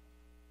praying.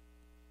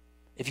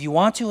 If you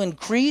want to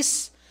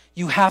increase,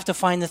 you have to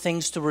find the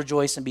things to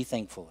rejoice and be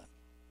thankful in.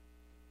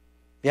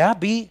 Yeah,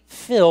 be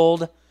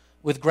filled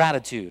with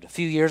gratitude. A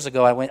few years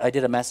ago, I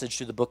did a message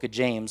through the book of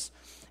James,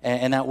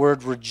 and that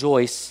word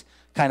rejoice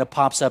kind of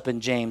pops up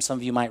in James. Some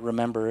of you might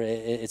remember.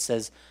 It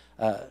says,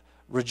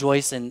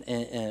 rejoice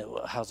in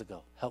how's it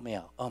go? Help me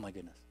out. Oh, my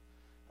goodness.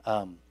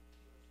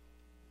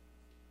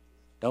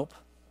 Nope.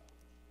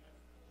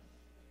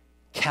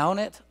 Count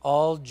it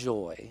all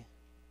joy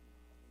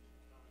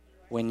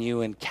when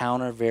you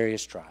encounter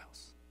various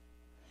trials.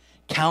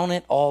 Count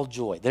it all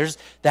joy. There's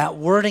that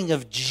wording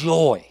of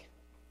joy.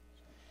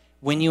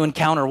 When you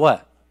encounter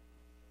what?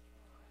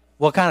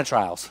 What kind of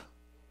trials?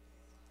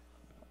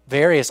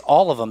 Various,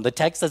 all of them. The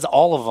text says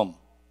all of them.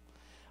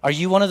 Are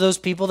you one of those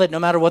people that no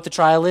matter what the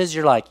trial is,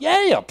 you're like,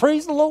 yeah,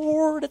 praise the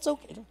Lord, it's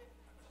okay.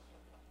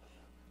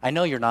 I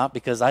know you're not,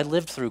 because I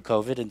lived through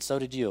COVID and so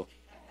did you.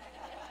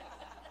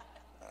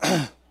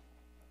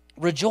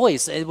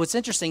 Rejoice. What's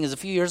interesting is a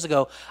few years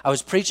ago, I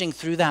was preaching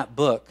through that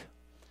book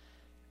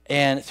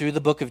and through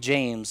the book of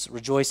James,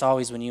 rejoice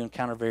always when you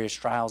encounter various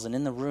trials. And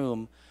in the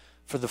room,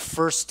 for the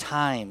first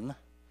time,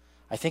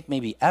 I think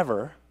maybe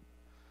ever,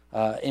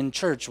 in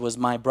church was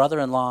my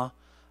brother-in-law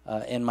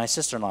and my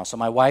sister-in-law. So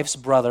my wife's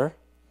brother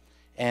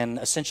and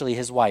essentially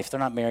his wife. They're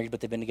not married, but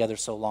they've been together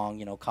so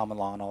long, common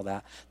law and all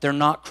that. They're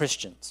not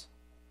Christians.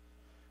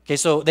 Okay,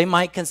 so they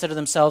might consider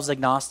themselves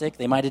agnostic.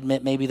 They might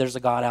admit maybe there's a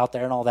God out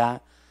there and all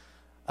that.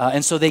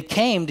 And so they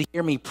came to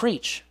hear me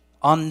preach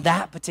on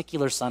that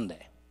particular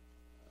Sunday.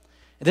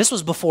 This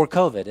was before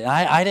COVID, and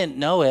I didn't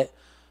know it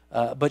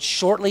But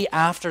shortly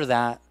after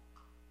that,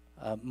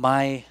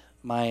 my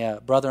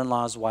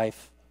brother-in-law's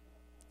wife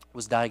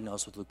was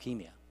diagnosed with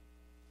leukemia.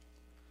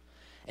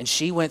 And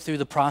she went through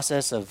the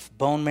process of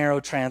bone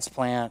marrow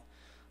transplant,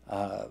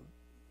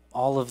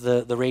 all of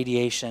the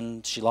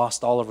radiation. She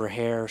lost all of her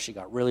hair. She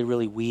got really,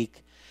 really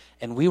weak.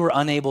 And we were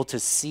unable to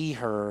see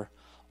her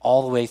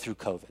all the way through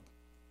COVID.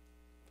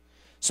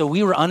 So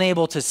we were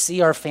unable to see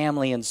our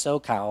family in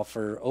SoCal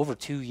for over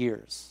 2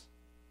 years.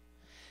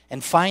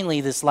 And finally,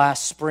 this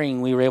last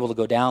spring, we were able to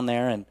go down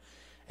there.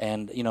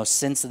 And you know,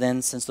 since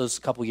then, since those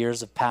couple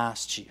years have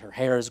passed, her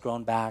hair has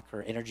grown back.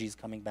 Her energy is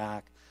coming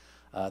back.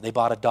 They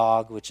bought a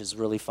dog, which is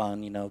really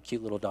fun, you know,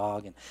 cute little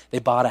dog. And they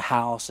bought a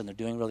house, and they're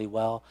doing really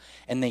well.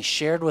 And they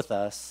shared with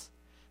us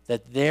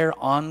that their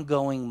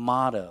ongoing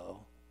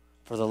motto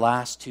for the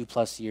last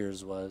 2+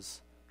 years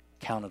was,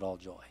 count it all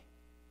joy.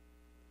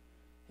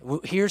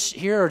 Here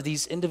are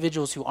these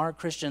individuals who aren't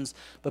Christians,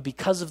 but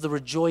because of the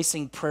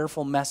rejoicing,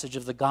 prayerful message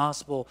of the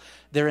gospel,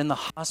 they're in the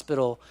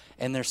hospital,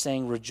 and they're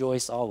saying,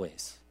 rejoice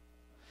always.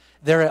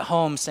 They're at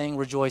home saying,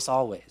 rejoice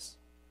always.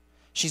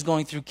 She's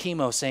going through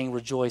chemo saying,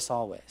 rejoice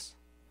always.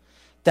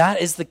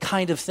 That is the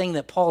kind of thing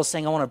that Paul is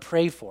saying I want to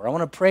pray for. I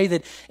want to pray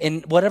that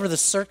in whatever the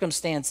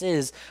circumstance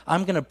is,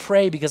 I'm going to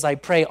pray because I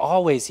pray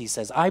always, he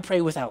says. I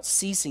pray without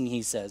ceasing,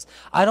 he says.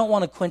 I don't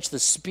want to quench the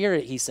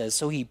spirit, he says.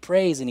 So he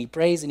prays and he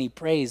prays and he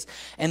prays.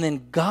 And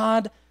then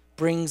God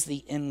brings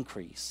the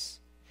increase.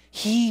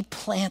 He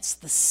plants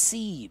the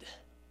seed.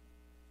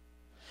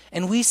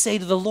 And we say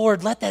to the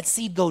Lord, let that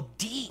seed go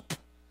deep.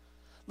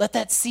 Let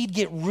that seed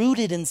get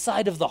rooted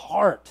inside of the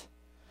heart.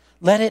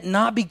 Let it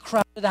not be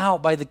crowded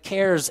out by the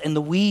cares and the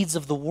weeds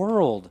of the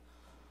world.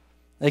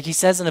 Like he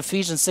says in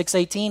Ephesians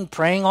 6:18,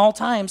 praying all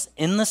times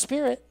in the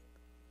Spirit.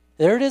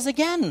 There it is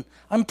again.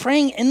 I'm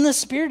praying in the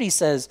Spirit, he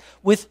says,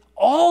 with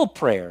all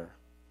prayer,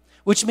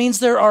 which means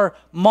there are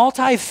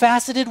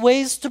multifaceted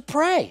ways to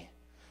pray.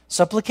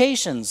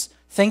 Supplications,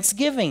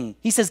 thanksgiving.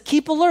 He says,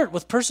 keep alert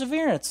with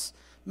perseverance.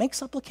 Make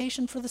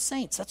supplication for the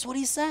saints. That's what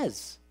he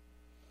says.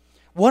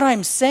 What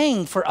I'm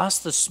saying for us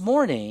this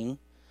morning,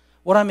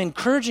 what I'm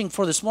encouraging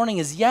for this morning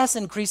is, yes,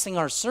 increasing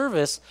our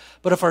service,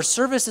 but if our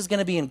service is going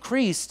to be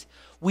increased,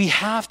 we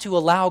have to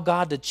allow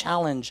God to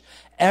challenge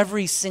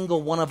every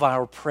single one of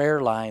our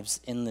prayer lives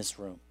in this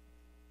room.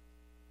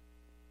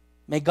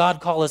 May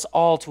God call us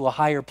all to a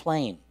higher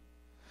plane,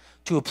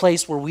 to a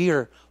place where we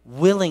are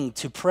willing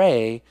to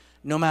pray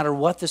no matter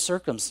what the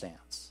circumstance.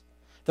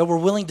 That we're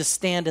willing to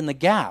stand in the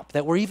gap,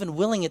 that we're even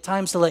willing at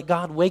times to let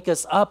God wake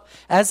us up,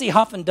 as he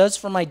often does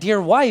for my dear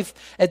wife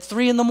at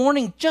 3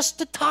 a.m, just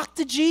to talk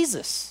to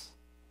Jesus.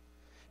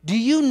 Do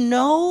you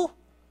know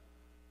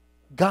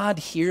God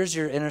hears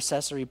your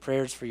intercessory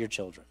prayers for your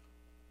children?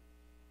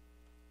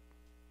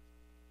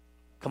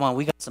 Come on,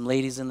 we got some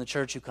ladies in the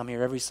church who come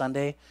here every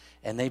Sunday,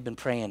 and they've been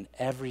praying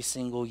every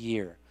single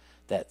year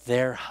that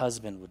their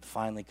husband would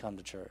finally come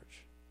to church.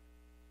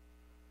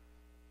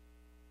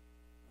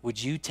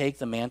 Would you take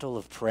the mantle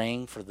of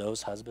praying for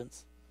those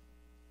husbands?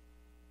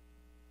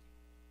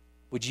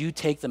 Would you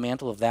take the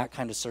mantle of that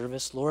kind of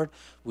service? Lord,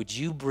 would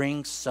you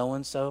bring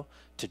so-and-so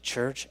to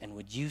church, and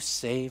would you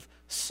save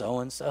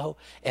so-and-so?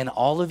 And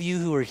all of you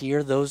who are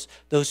here, those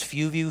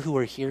few of you who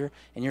are here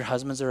and your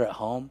husbands are at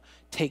home,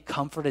 take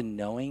comfort in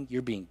knowing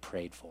you're being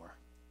prayed for.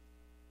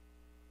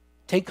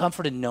 Take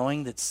comfort in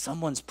knowing that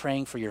someone's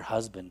praying for your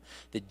husband,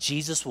 that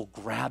Jesus will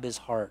grab his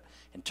heart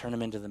and turn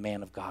him into the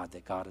man of God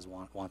that God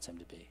wants him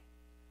to be.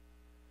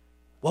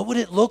 What would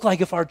it look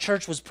like if our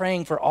church was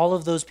praying for all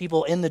of those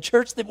people in the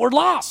church that were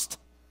lost,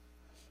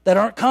 that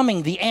aren't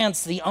coming, the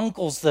aunts, the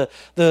uncles,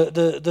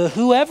 the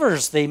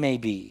whoever's they may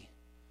be?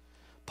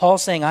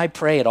 Paul's saying, I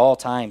pray at all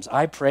times.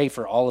 I pray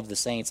for all of the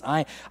saints.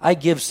 I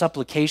give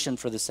supplication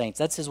for the saints.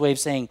 That's his way of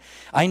saying,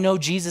 I know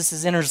Jesus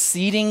is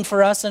interceding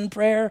for us in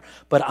prayer,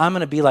 but I'm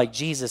going to be like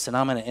Jesus, and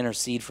I'm going to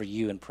intercede for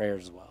you in prayer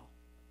as well.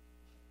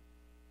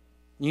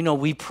 You know,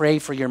 we pray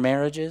for your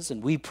marriages,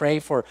 and we pray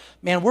for,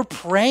 we're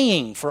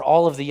praying for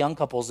all of the young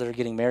couples that are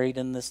getting married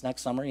in this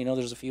next summer. You know,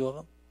 there's a few of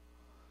them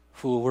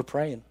who we're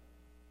praying.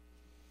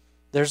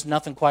 There's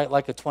nothing quite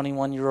like a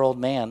 21-year-old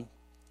man.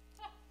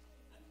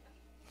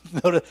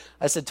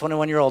 I said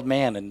 21-year-old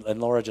man,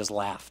 and Laura just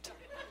laughed.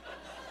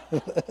 I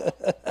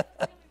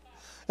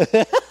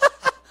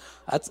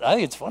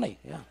think it's funny,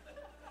 yeah.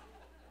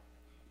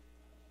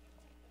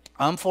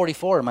 I'm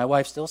 44, and my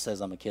wife still says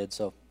I'm a kid,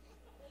 so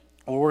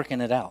we're working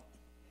it out.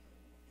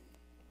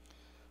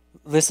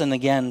 Listen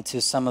again to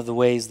some of the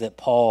ways that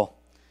Paul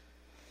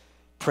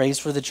prays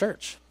for the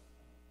church.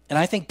 And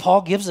I think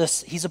Paul gives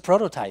us, he's a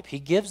prototype. He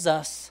gives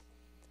us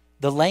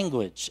the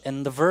language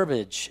and the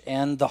verbiage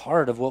and the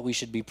heart of what we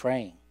should be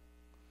praying.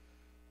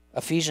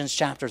 Ephesians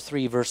chapter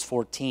 3, verse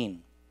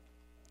 14.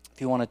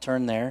 If you want to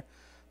turn there,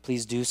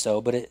 please do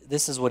so. But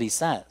this is what he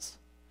says.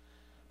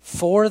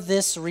 For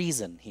this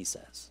reason, he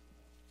says,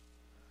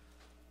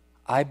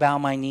 I bow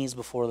my knees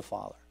before the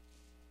Father.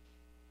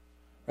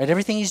 Right?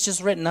 Everything he's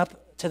just written up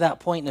to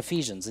that point in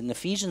Ephesians. In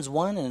Ephesians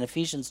 1 and in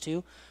Ephesians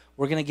 2,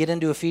 we're going to get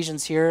into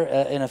Ephesians here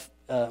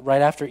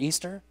right after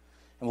Easter,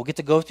 and we'll get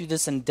to go through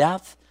this in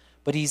depth.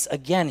 But he's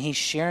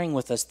sharing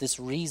with us this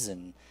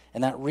reason.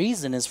 And that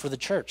reason is for the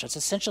church. That's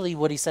essentially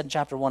what he said in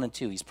chapter 1 and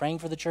 2. He's praying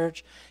for the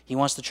church. He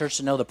wants the church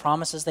to know the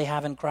promises they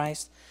have in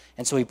Christ.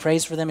 And so he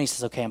prays for them. He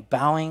says, okay, I'm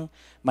bowing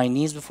my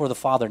knees before the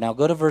Father. Now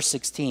go to verse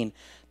 16.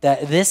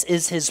 That this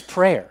is his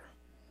prayer.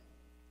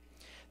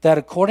 That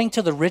according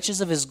to the riches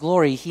of his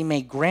glory, he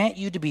may grant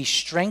you to be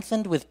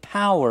strengthened with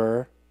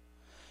power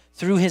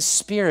through his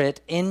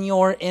Spirit in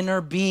your inner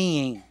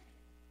being.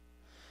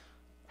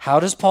 How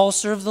does Paul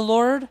serve the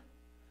Lord?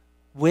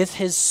 With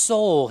his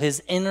soul,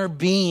 his inner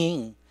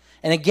being.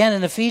 And again,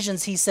 in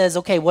Ephesians, he says,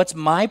 okay, what's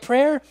my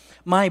prayer?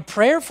 My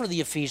prayer for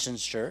the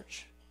Ephesians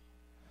church,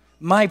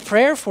 my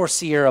prayer for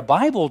Sierra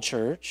Bible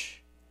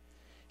Church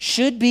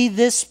should be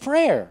this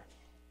prayer,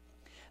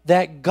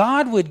 that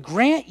God would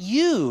grant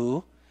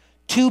you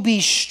to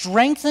be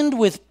strengthened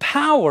with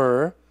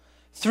power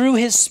through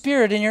his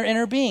Spirit in your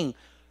inner being.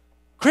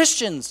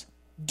 Christians,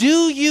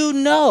 do you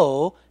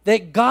know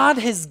that God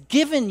has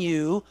given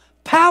you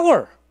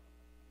power?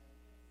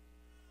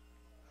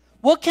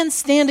 What can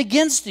stand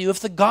against you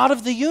if the God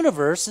of the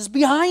universe is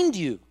behind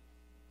you?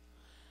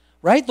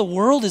 Right? The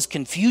world is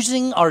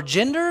confusing our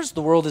genders.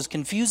 The world is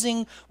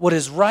confusing what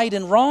is right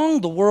and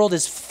wrong. The world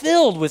is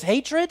filled with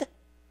hatred.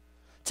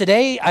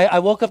 Today, I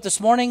woke up this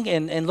morning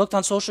and looked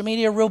on social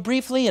media real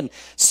briefly, and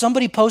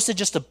somebody posted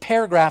just a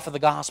paragraph of the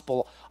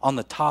gospel on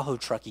the Tahoe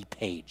Truckee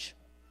page.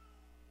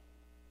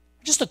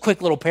 Just a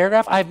quick little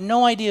paragraph. I have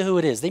no idea who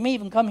it is. They may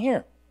even come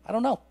here. I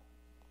don't know.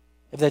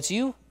 If that's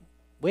you,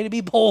 way to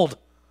be bold.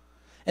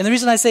 And the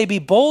reason I say be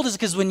bold is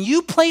because when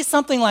you place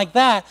something like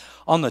that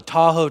on the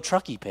Tahoe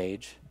Truckee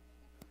page,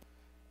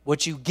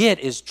 what you get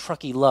is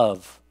Truckee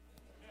love.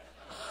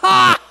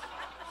 Ha!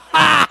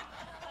 Ha!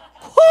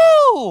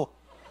 Whoo!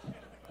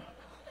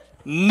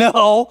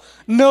 No,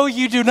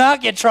 you do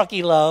not get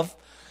Truckee love.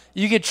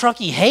 You get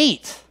Truckee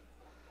hate,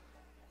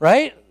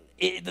 right?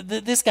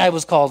 This guy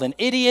was called an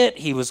idiot.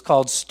 He was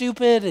called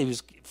stupid.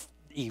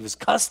 He was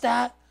cussed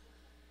at.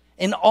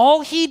 And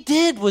all he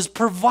did was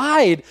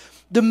provide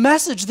the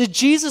message that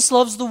Jesus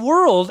loves the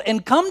world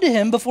and come to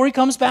him before he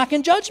comes back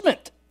in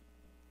judgment.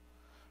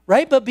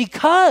 Right? But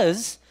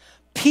because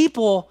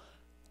people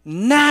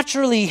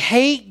naturally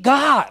hate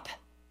God,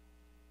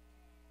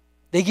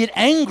 they get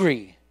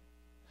angry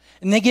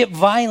and they get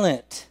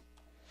violent.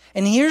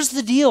 And here's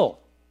the deal.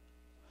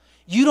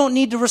 You don't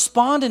need to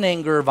respond in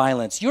anger or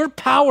violence. Your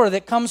power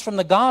that comes from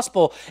the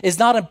gospel is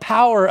not a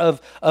power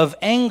of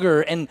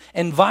anger and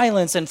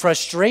violence and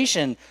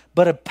frustration,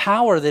 but a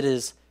power that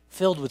is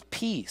filled with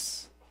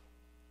peace,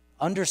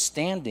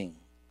 understanding,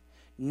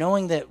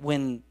 knowing that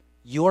when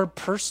you're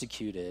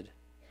persecuted,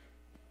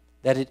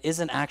 that it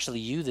isn't actually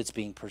you that's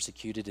being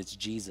persecuted, it's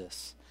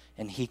Jesus,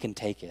 and he can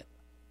take it.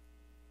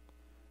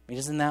 I mean,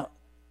 isn't that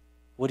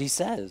what he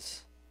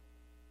says?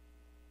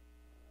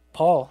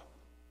 Paul,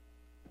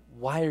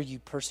 why are you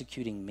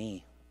persecuting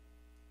me?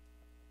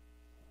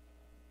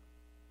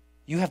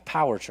 You have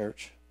power,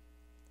 church.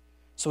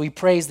 So he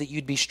prays that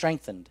you'd be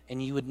strengthened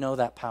and you would know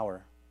that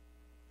power.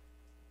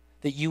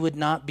 That you would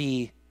not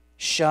be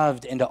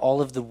shoved into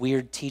all of the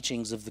weird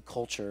teachings of the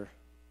culture,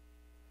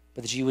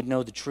 but that you would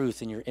know the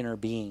truth in your inner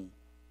being.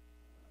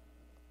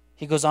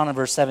 He goes on in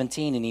verse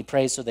 17 and he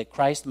prays so that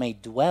Christ may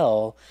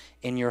dwell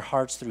in your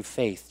hearts through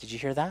faith. Did you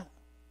hear that?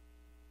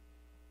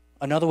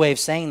 Another way of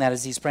saying that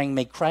is he's praying,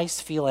 may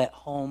Christ feel at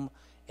home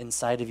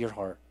inside of your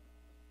heart.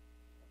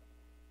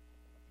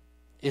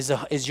 Is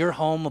your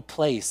home a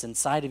place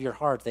inside of your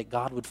heart that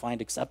God would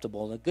find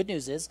acceptable? And the good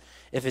news is,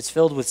 if it's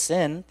filled with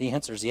sin, the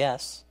answer is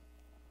yes.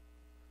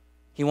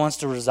 He wants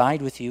to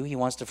reside with you. He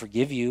wants to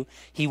forgive you.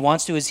 He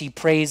wants to, as he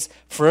prays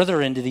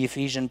further into the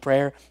Ephesian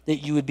prayer,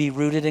 that you would be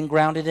rooted and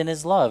grounded in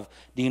his love.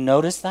 Do you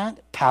notice that?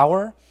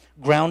 Power,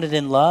 grounded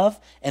in love.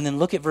 And then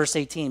look at verse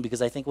 18,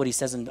 because I think what he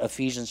says in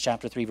Ephesians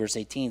chapter 3, verse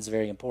 18 is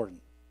very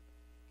important.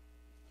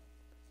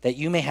 That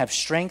you may have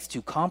strength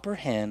to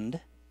comprehend,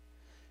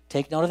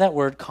 take note of that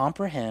word,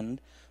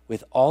 comprehend,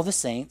 with all the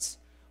saints,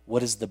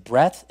 what is the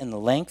breadth and the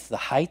length, the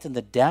height and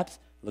the depth.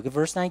 Look at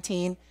verse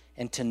 19.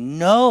 And to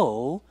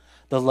know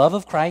the love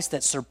of Christ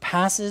that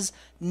surpasses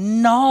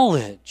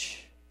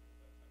knowledge.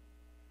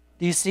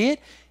 Do you see it?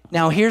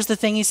 Now here's the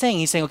thing he's saying.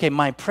 He's saying, okay,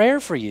 my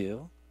prayer for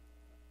you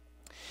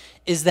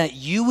is that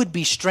you would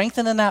be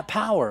strengthened in that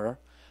power,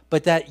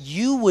 but that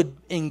you would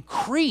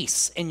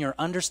increase in your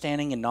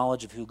understanding and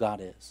knowledge of who God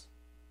is.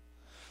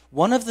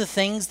 One of the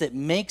things that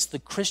makes the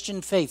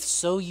Christian faith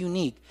so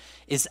unique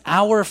is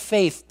our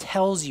faith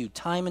tells you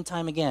time and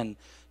time again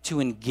to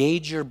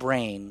engage your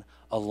brain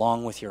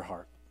along with your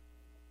heart.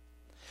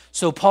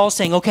 So Paul's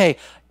saying, okay,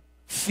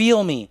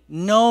 feel me,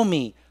 know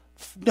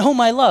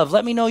my love,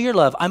 let me know your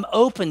love. I'm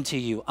open to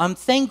you. I'm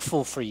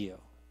thankful for you.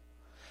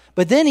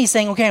 But then he's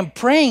saying, okay, I'm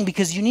praying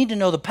because you need to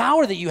know the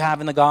power that you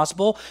have in the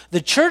gospel.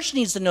 The church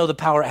needs to know the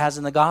power it has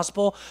in the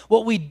gospel.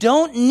 What we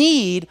don't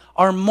need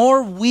are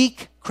more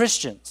weak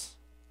Christians.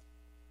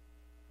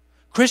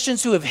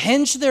 Christians who have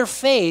hinged their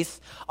faith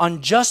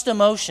on just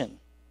emotion.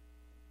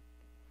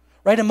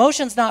 Right?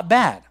 Emotion's not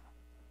bad.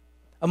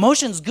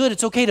 Emotion's good.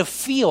 It's okay to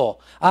feel.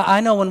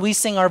 I know when we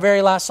sing our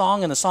very last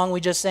song and the song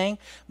we just sang,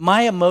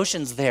 my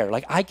emotion's there.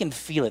 Like, I can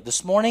feel it.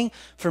 This morning,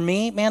 for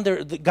me, man,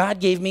 God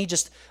gave me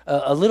just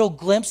a little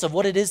glimpse of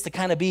what it is to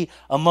kind of be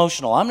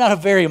emotional. I'm not a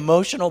very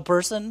emotional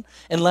person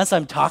unless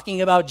I'm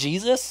talking about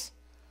Jesus.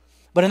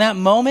 But in that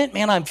moment,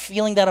 man, I'm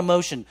feeling that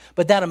emotion.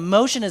 But that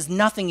emotion is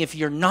nothing if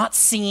you're not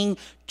singing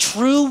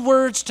true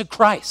words to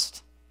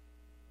Christ.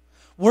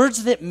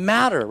 Words that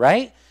matter,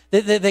 right?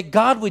 That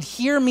God would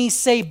hear me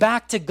say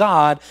back to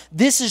God,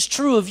 this is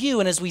true of you.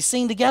 And as we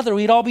sing together,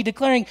 we'd all be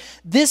declaring,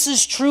 this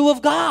is true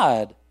of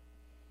God.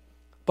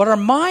 But our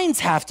minds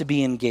have to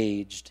be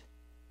engaged.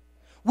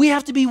 We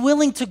have to be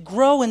willing to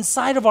grow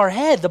inside of our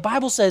head. The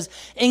Bible says,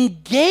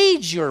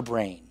 engage your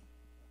brain.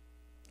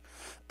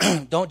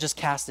 Don't just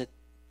cast it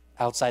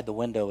outside the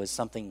window as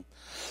something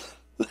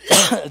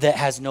that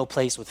has no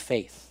place with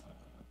faith.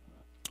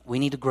 We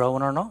need to grow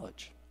in our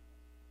knowledge.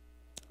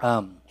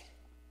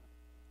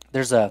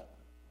 There's a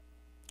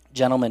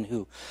gentleman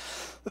who,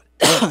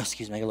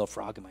 excuse me, I got a little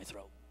frog in my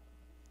throat.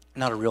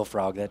 Not a real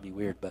frog, that'd be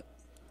weird, but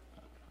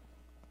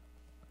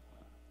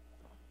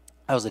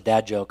that was a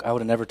dad joke. I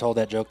would have never told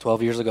that joke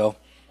 12 years ago.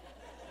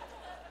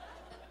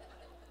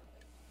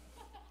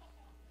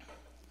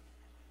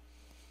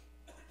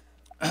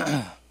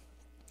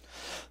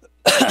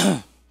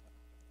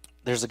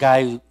 There's a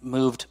guy who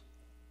moved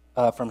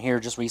from here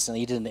just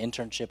recently. He did an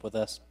internship with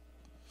us.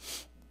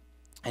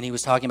 And he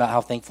was talking about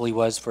how thankful he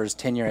was for his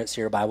tenure at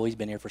Sierra Bible. He's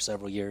been here for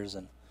several years.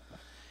 And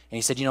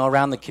he said,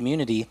 around the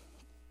community,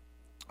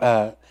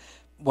 when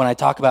I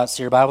talk about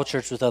Sierra Bible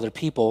Church with other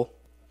people,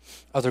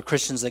 other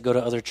Christians that go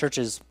to other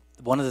churches,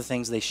 one of the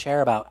things they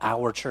share about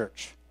our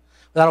church,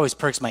 that always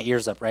perks my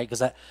ears up, right?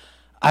 Because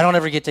I don't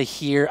ever get to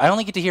hear, I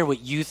only get to hear what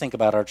you think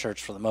about our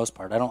church for the most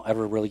part. I don't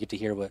ever really get to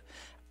hear what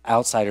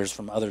outsiders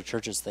from other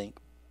churches think.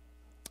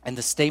 And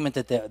the statement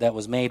that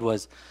was made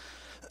was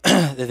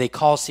that they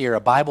call Sierra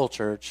Bible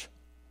Church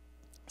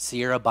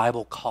Sierra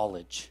Bible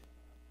College.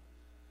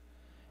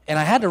 And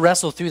I had to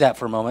wrestle through that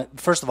for a moment.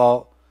 First of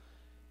all,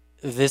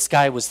 this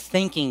guy was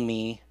thanking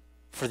me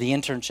for the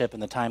internship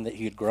and the time that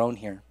he had grown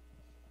here.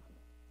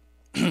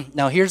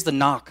 Now, here's the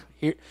knock.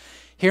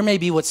 Here may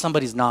be what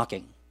somebody's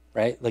knocking,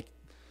 right? Like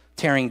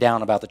tearing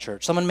down about the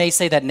church. Someone may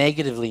say that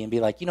negatively and be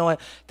like, you know what?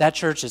 That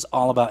church is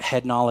all about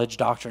head knowledge,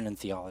 doctrine, and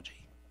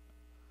theology.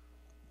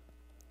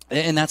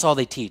 And that's all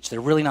they teach.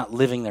 They're really not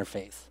living their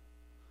faith.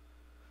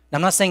 Now,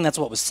 I'm not saying that's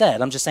what was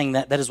said. I'm just saying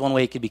that is one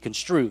way it could be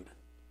construed.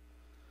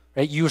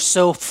 Right? You're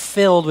so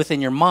filled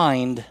within your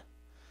mind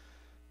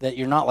that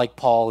you're not like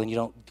Paul and you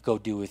don't go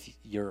do with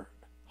your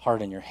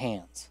heart in your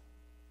hands.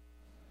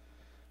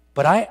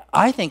 But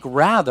I think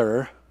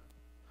rather,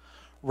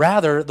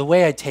 the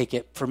way I take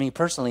it for me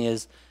personally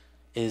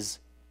is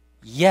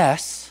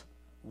yes,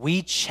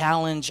 we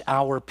challenge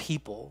our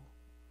people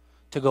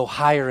to go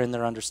higher in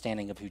their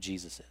understanding of who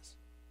Jesus is.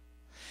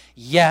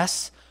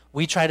 Yes,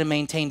 we try to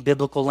maintain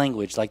biblical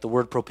language, like the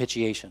word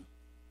propitiation.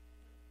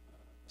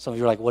 Some of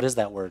you are like, what is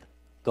that word?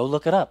 Go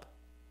look it up.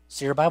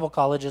 Sierra Bible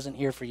College isn't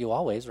here for you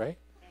always, right?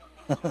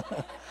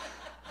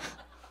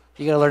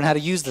 You got to learn how to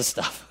use this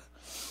stuff.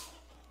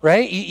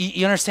 Right?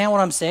 You understand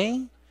what I'm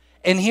saying?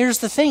 And here's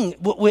the thing.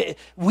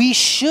 We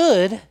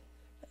should,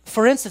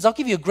 for instance, I'll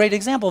give you a great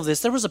example of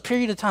this. There was a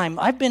period of time,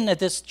 I've been at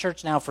this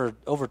church now for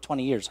over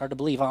 20 years. Hard to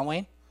believe, huh,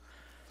 Wayne?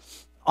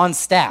 On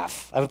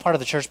staff. I was part of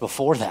the church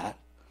before that.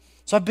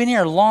 So I've been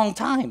here a long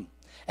time.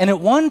 And at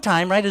one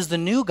time, right, as the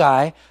new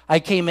guy, I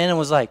came in and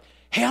was like,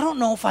 hey, I don't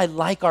know if I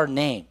like our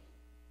name.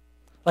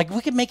 Like,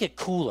 we could make it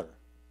cooler.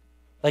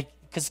 Like,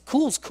 because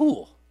cool's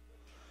cool.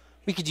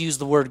 We could use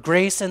the word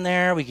grace in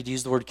there. We could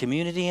use the word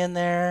community in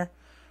there,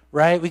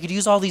 right? We could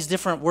use all these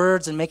different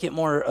words and make it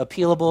more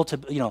appealable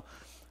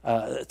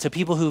to, to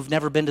people who've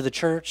never been to the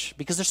church.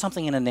 Because there's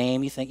something in a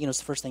name, you think, it's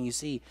the first thing you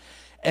see.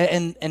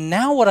 And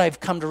now what I've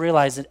come to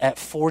realize at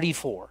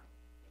 44,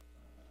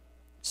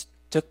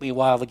 took me a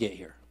while to get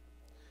here.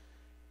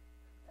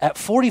 At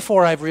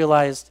 44, I've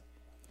realized,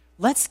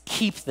 let's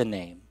keep the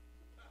name.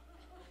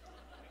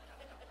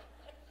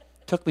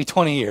 Took me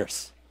 20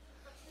 years.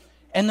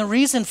 And the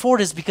reason for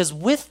it is because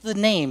with the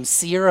name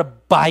Sierra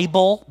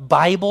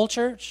Bible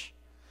Church,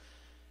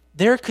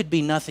 there could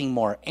be nothing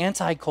more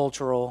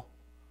anti-cultural,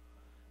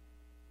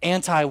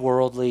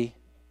 anti-worldly,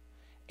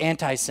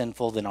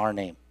 anti-sinful than our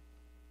name.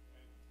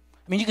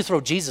 I mean, you could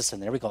throw Jesus in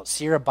there. We call it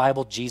Sierra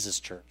Bible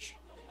Jesus Church.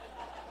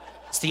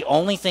 It's the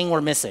only thing we're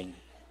missing.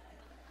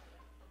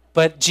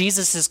 But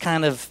Jesus is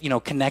kind of,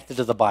 connected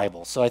to the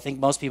Bible. So I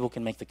think most people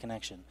can make the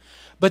connection.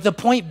 But the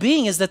point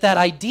being is that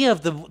idea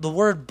of the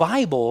word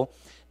Bible,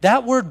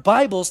 that word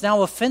Bible is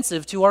now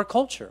offensive to our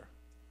culture.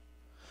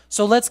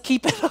 So let's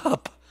keep it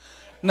up.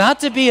 Not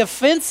to be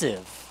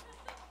offensive.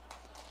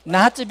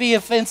 Not to be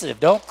offensive.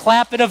 Don't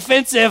clap it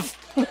offensive.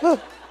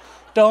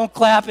 Don't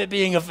clap it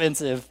being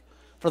offensive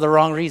for the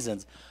wrong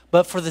reasons.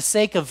 But for the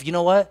sake of, you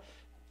know what?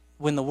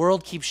 When the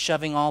world keeps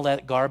shoving all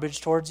that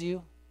garbage towards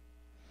you,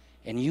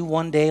 and you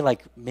one day,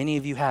 like many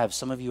of you have,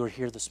 some of you are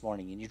here this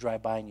morning, and you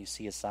drive by and you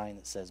see a sign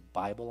that says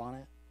Bible on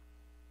it,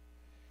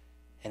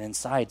 And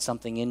inside,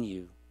 something in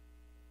you,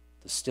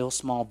 the still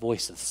small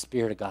voice of the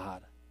Spirit of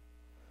God,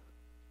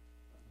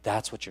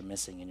 that's what you're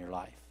missing in your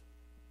life.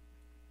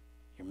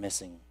 You're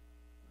missing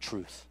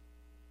truth.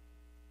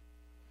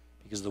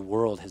 Because the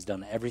world has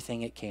done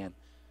everything it can.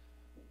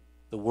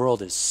 The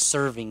world is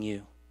serving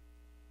you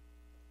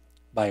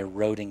by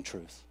eroding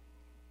truth.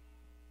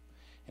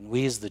 And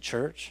we as the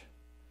church,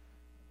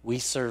 we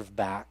serve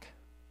back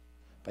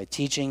by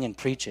teaching and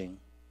preaching,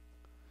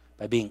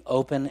 by being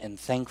open and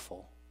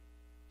thankful.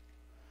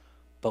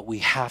 But we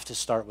have to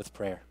start with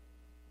prayer.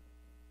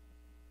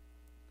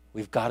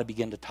 We've got to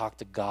begin to talk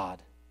to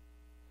God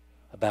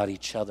about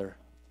each other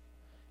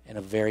in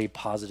a very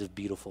positive,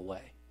 beautiful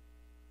way.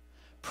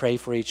 Pray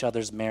for each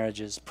other's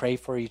marriages. Pray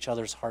for each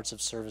other's hearts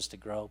of service to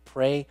grow.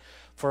 Pray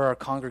for our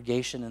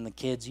congregation and the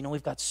kids. You know,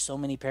 we've got so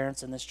many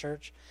parents in this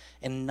church,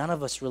 and none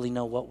of us really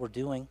know what we're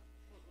doing.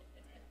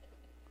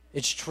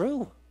 It's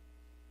true.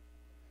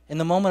 In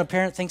the moment a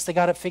parent thinks they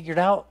got it figured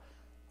out,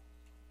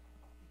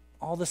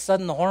 all of a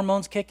sudden the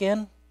hormones kick in,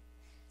 and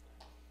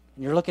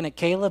you're looking at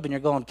Caleb, and you're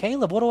going,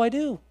 Caleb, what do I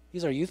do?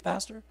 He's our youth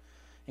pastor.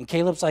 And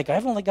Caleb's like,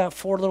 I've only got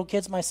 4 little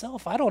kids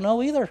myself. I don't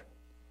know either.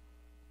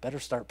 Better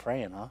start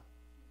praying, huh?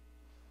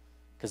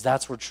 Because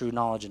that's where true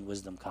knowledge and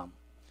wisdom come.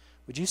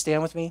 Would you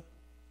stand with me?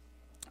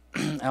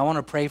 I want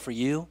to pray for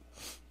you.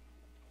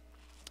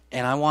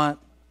 And I want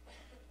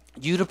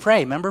you to pray.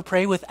 Remember,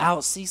 pray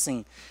without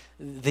ceasing.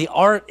 The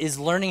art is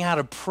learning how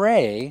to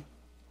pray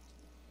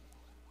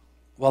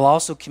while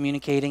also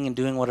communicating and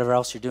doing whatever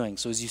else you're doing.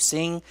 So as you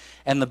sing,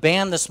 and the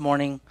band this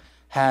morning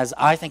has,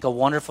 I think, a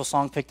wonderful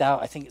song picked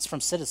out. I think it's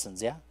from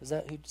Citizens, yeah? Is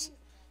that who's?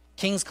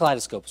 King's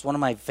Kaleidoscope. It's one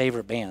of my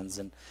favorite bands.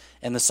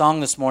 And the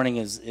song this morning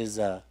is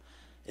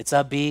it's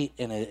upbeat,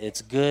 and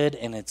it's good,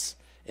 and it's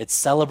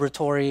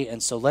celebratory.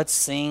 And so let's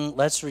sing,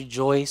 let's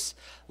rejoice,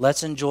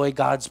 let's enjoy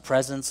God's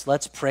presence,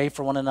 let's pray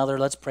for one another,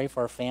 let's pray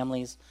for our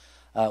families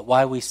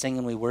while we sing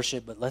and we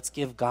worship. But let's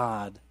give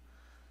God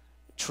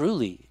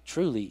truly,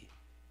 truly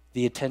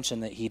the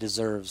attention that he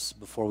deserves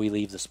before we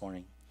leave this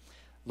morning.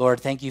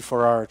 Lord, thank you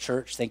for our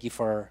church. Thank you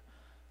for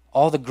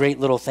all the great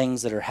little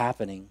things that are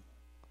happening,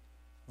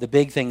 the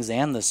big things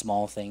and the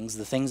small things,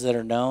 the things that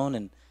are known,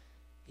 and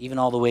even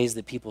all the ways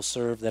that people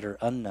serve that are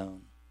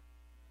unknown.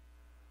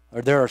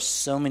 Or there are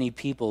so many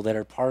people that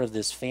are part of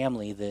this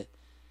family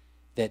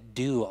that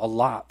do a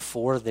lot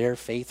for their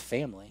faith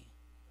family.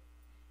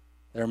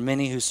 There are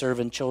many who serve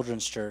in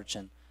children's church,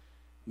 and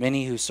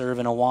many who serve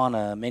in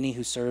Awana, many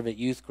who serve at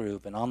youth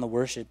group and on the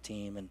worship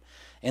team and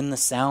in the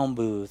sound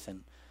booth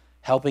and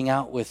helping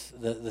out with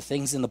the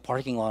things in the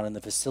parking lot and the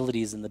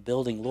facilities in the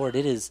building. Lord,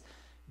 it is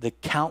the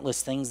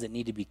countless things that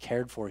need to be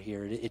cared for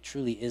here. It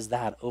truly is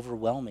that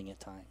overwhelming at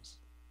times.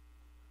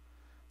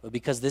 But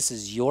because this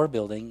is your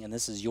building and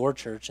this is your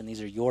church and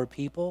these are your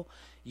people,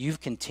 you've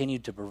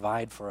continued to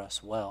provide for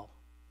us well.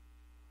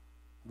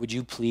 Would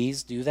you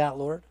please do that,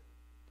 Lord?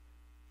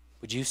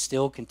 Would you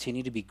still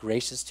continue to be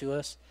gracious to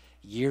us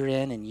year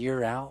in and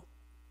year out?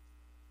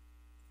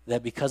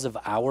 That because of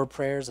our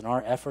prayers and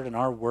our effort and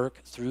our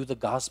work through the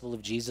gospel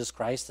of Jesus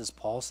Christ, as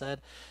Paul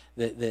said,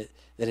 that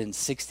in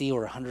 60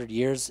 or 100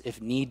 years, if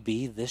need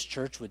be, this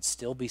church would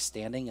still be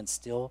standing and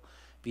still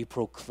be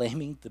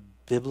proclaiming the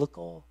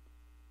biblical,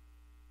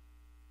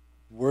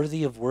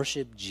 worthy of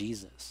worship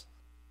Jesus.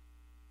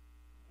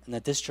 And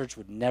that this church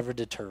would never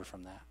deter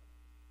from that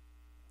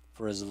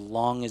for as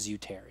long as you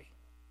tarry.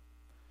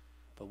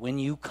 But when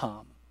you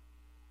come,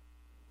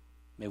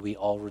 may we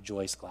all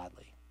rejoice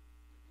gladly.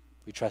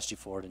 We trust you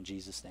for it in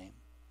Jesus' name.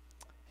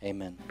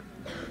 Amen.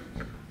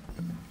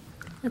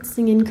 Let's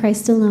sing In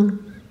Christ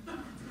Alone.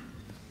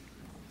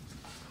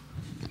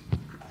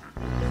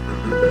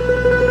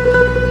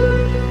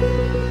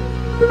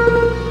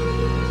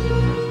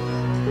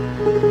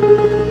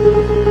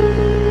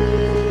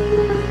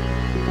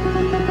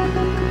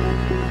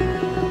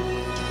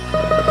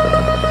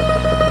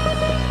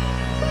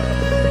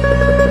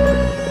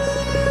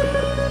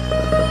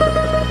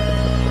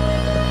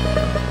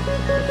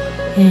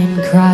 In Christ.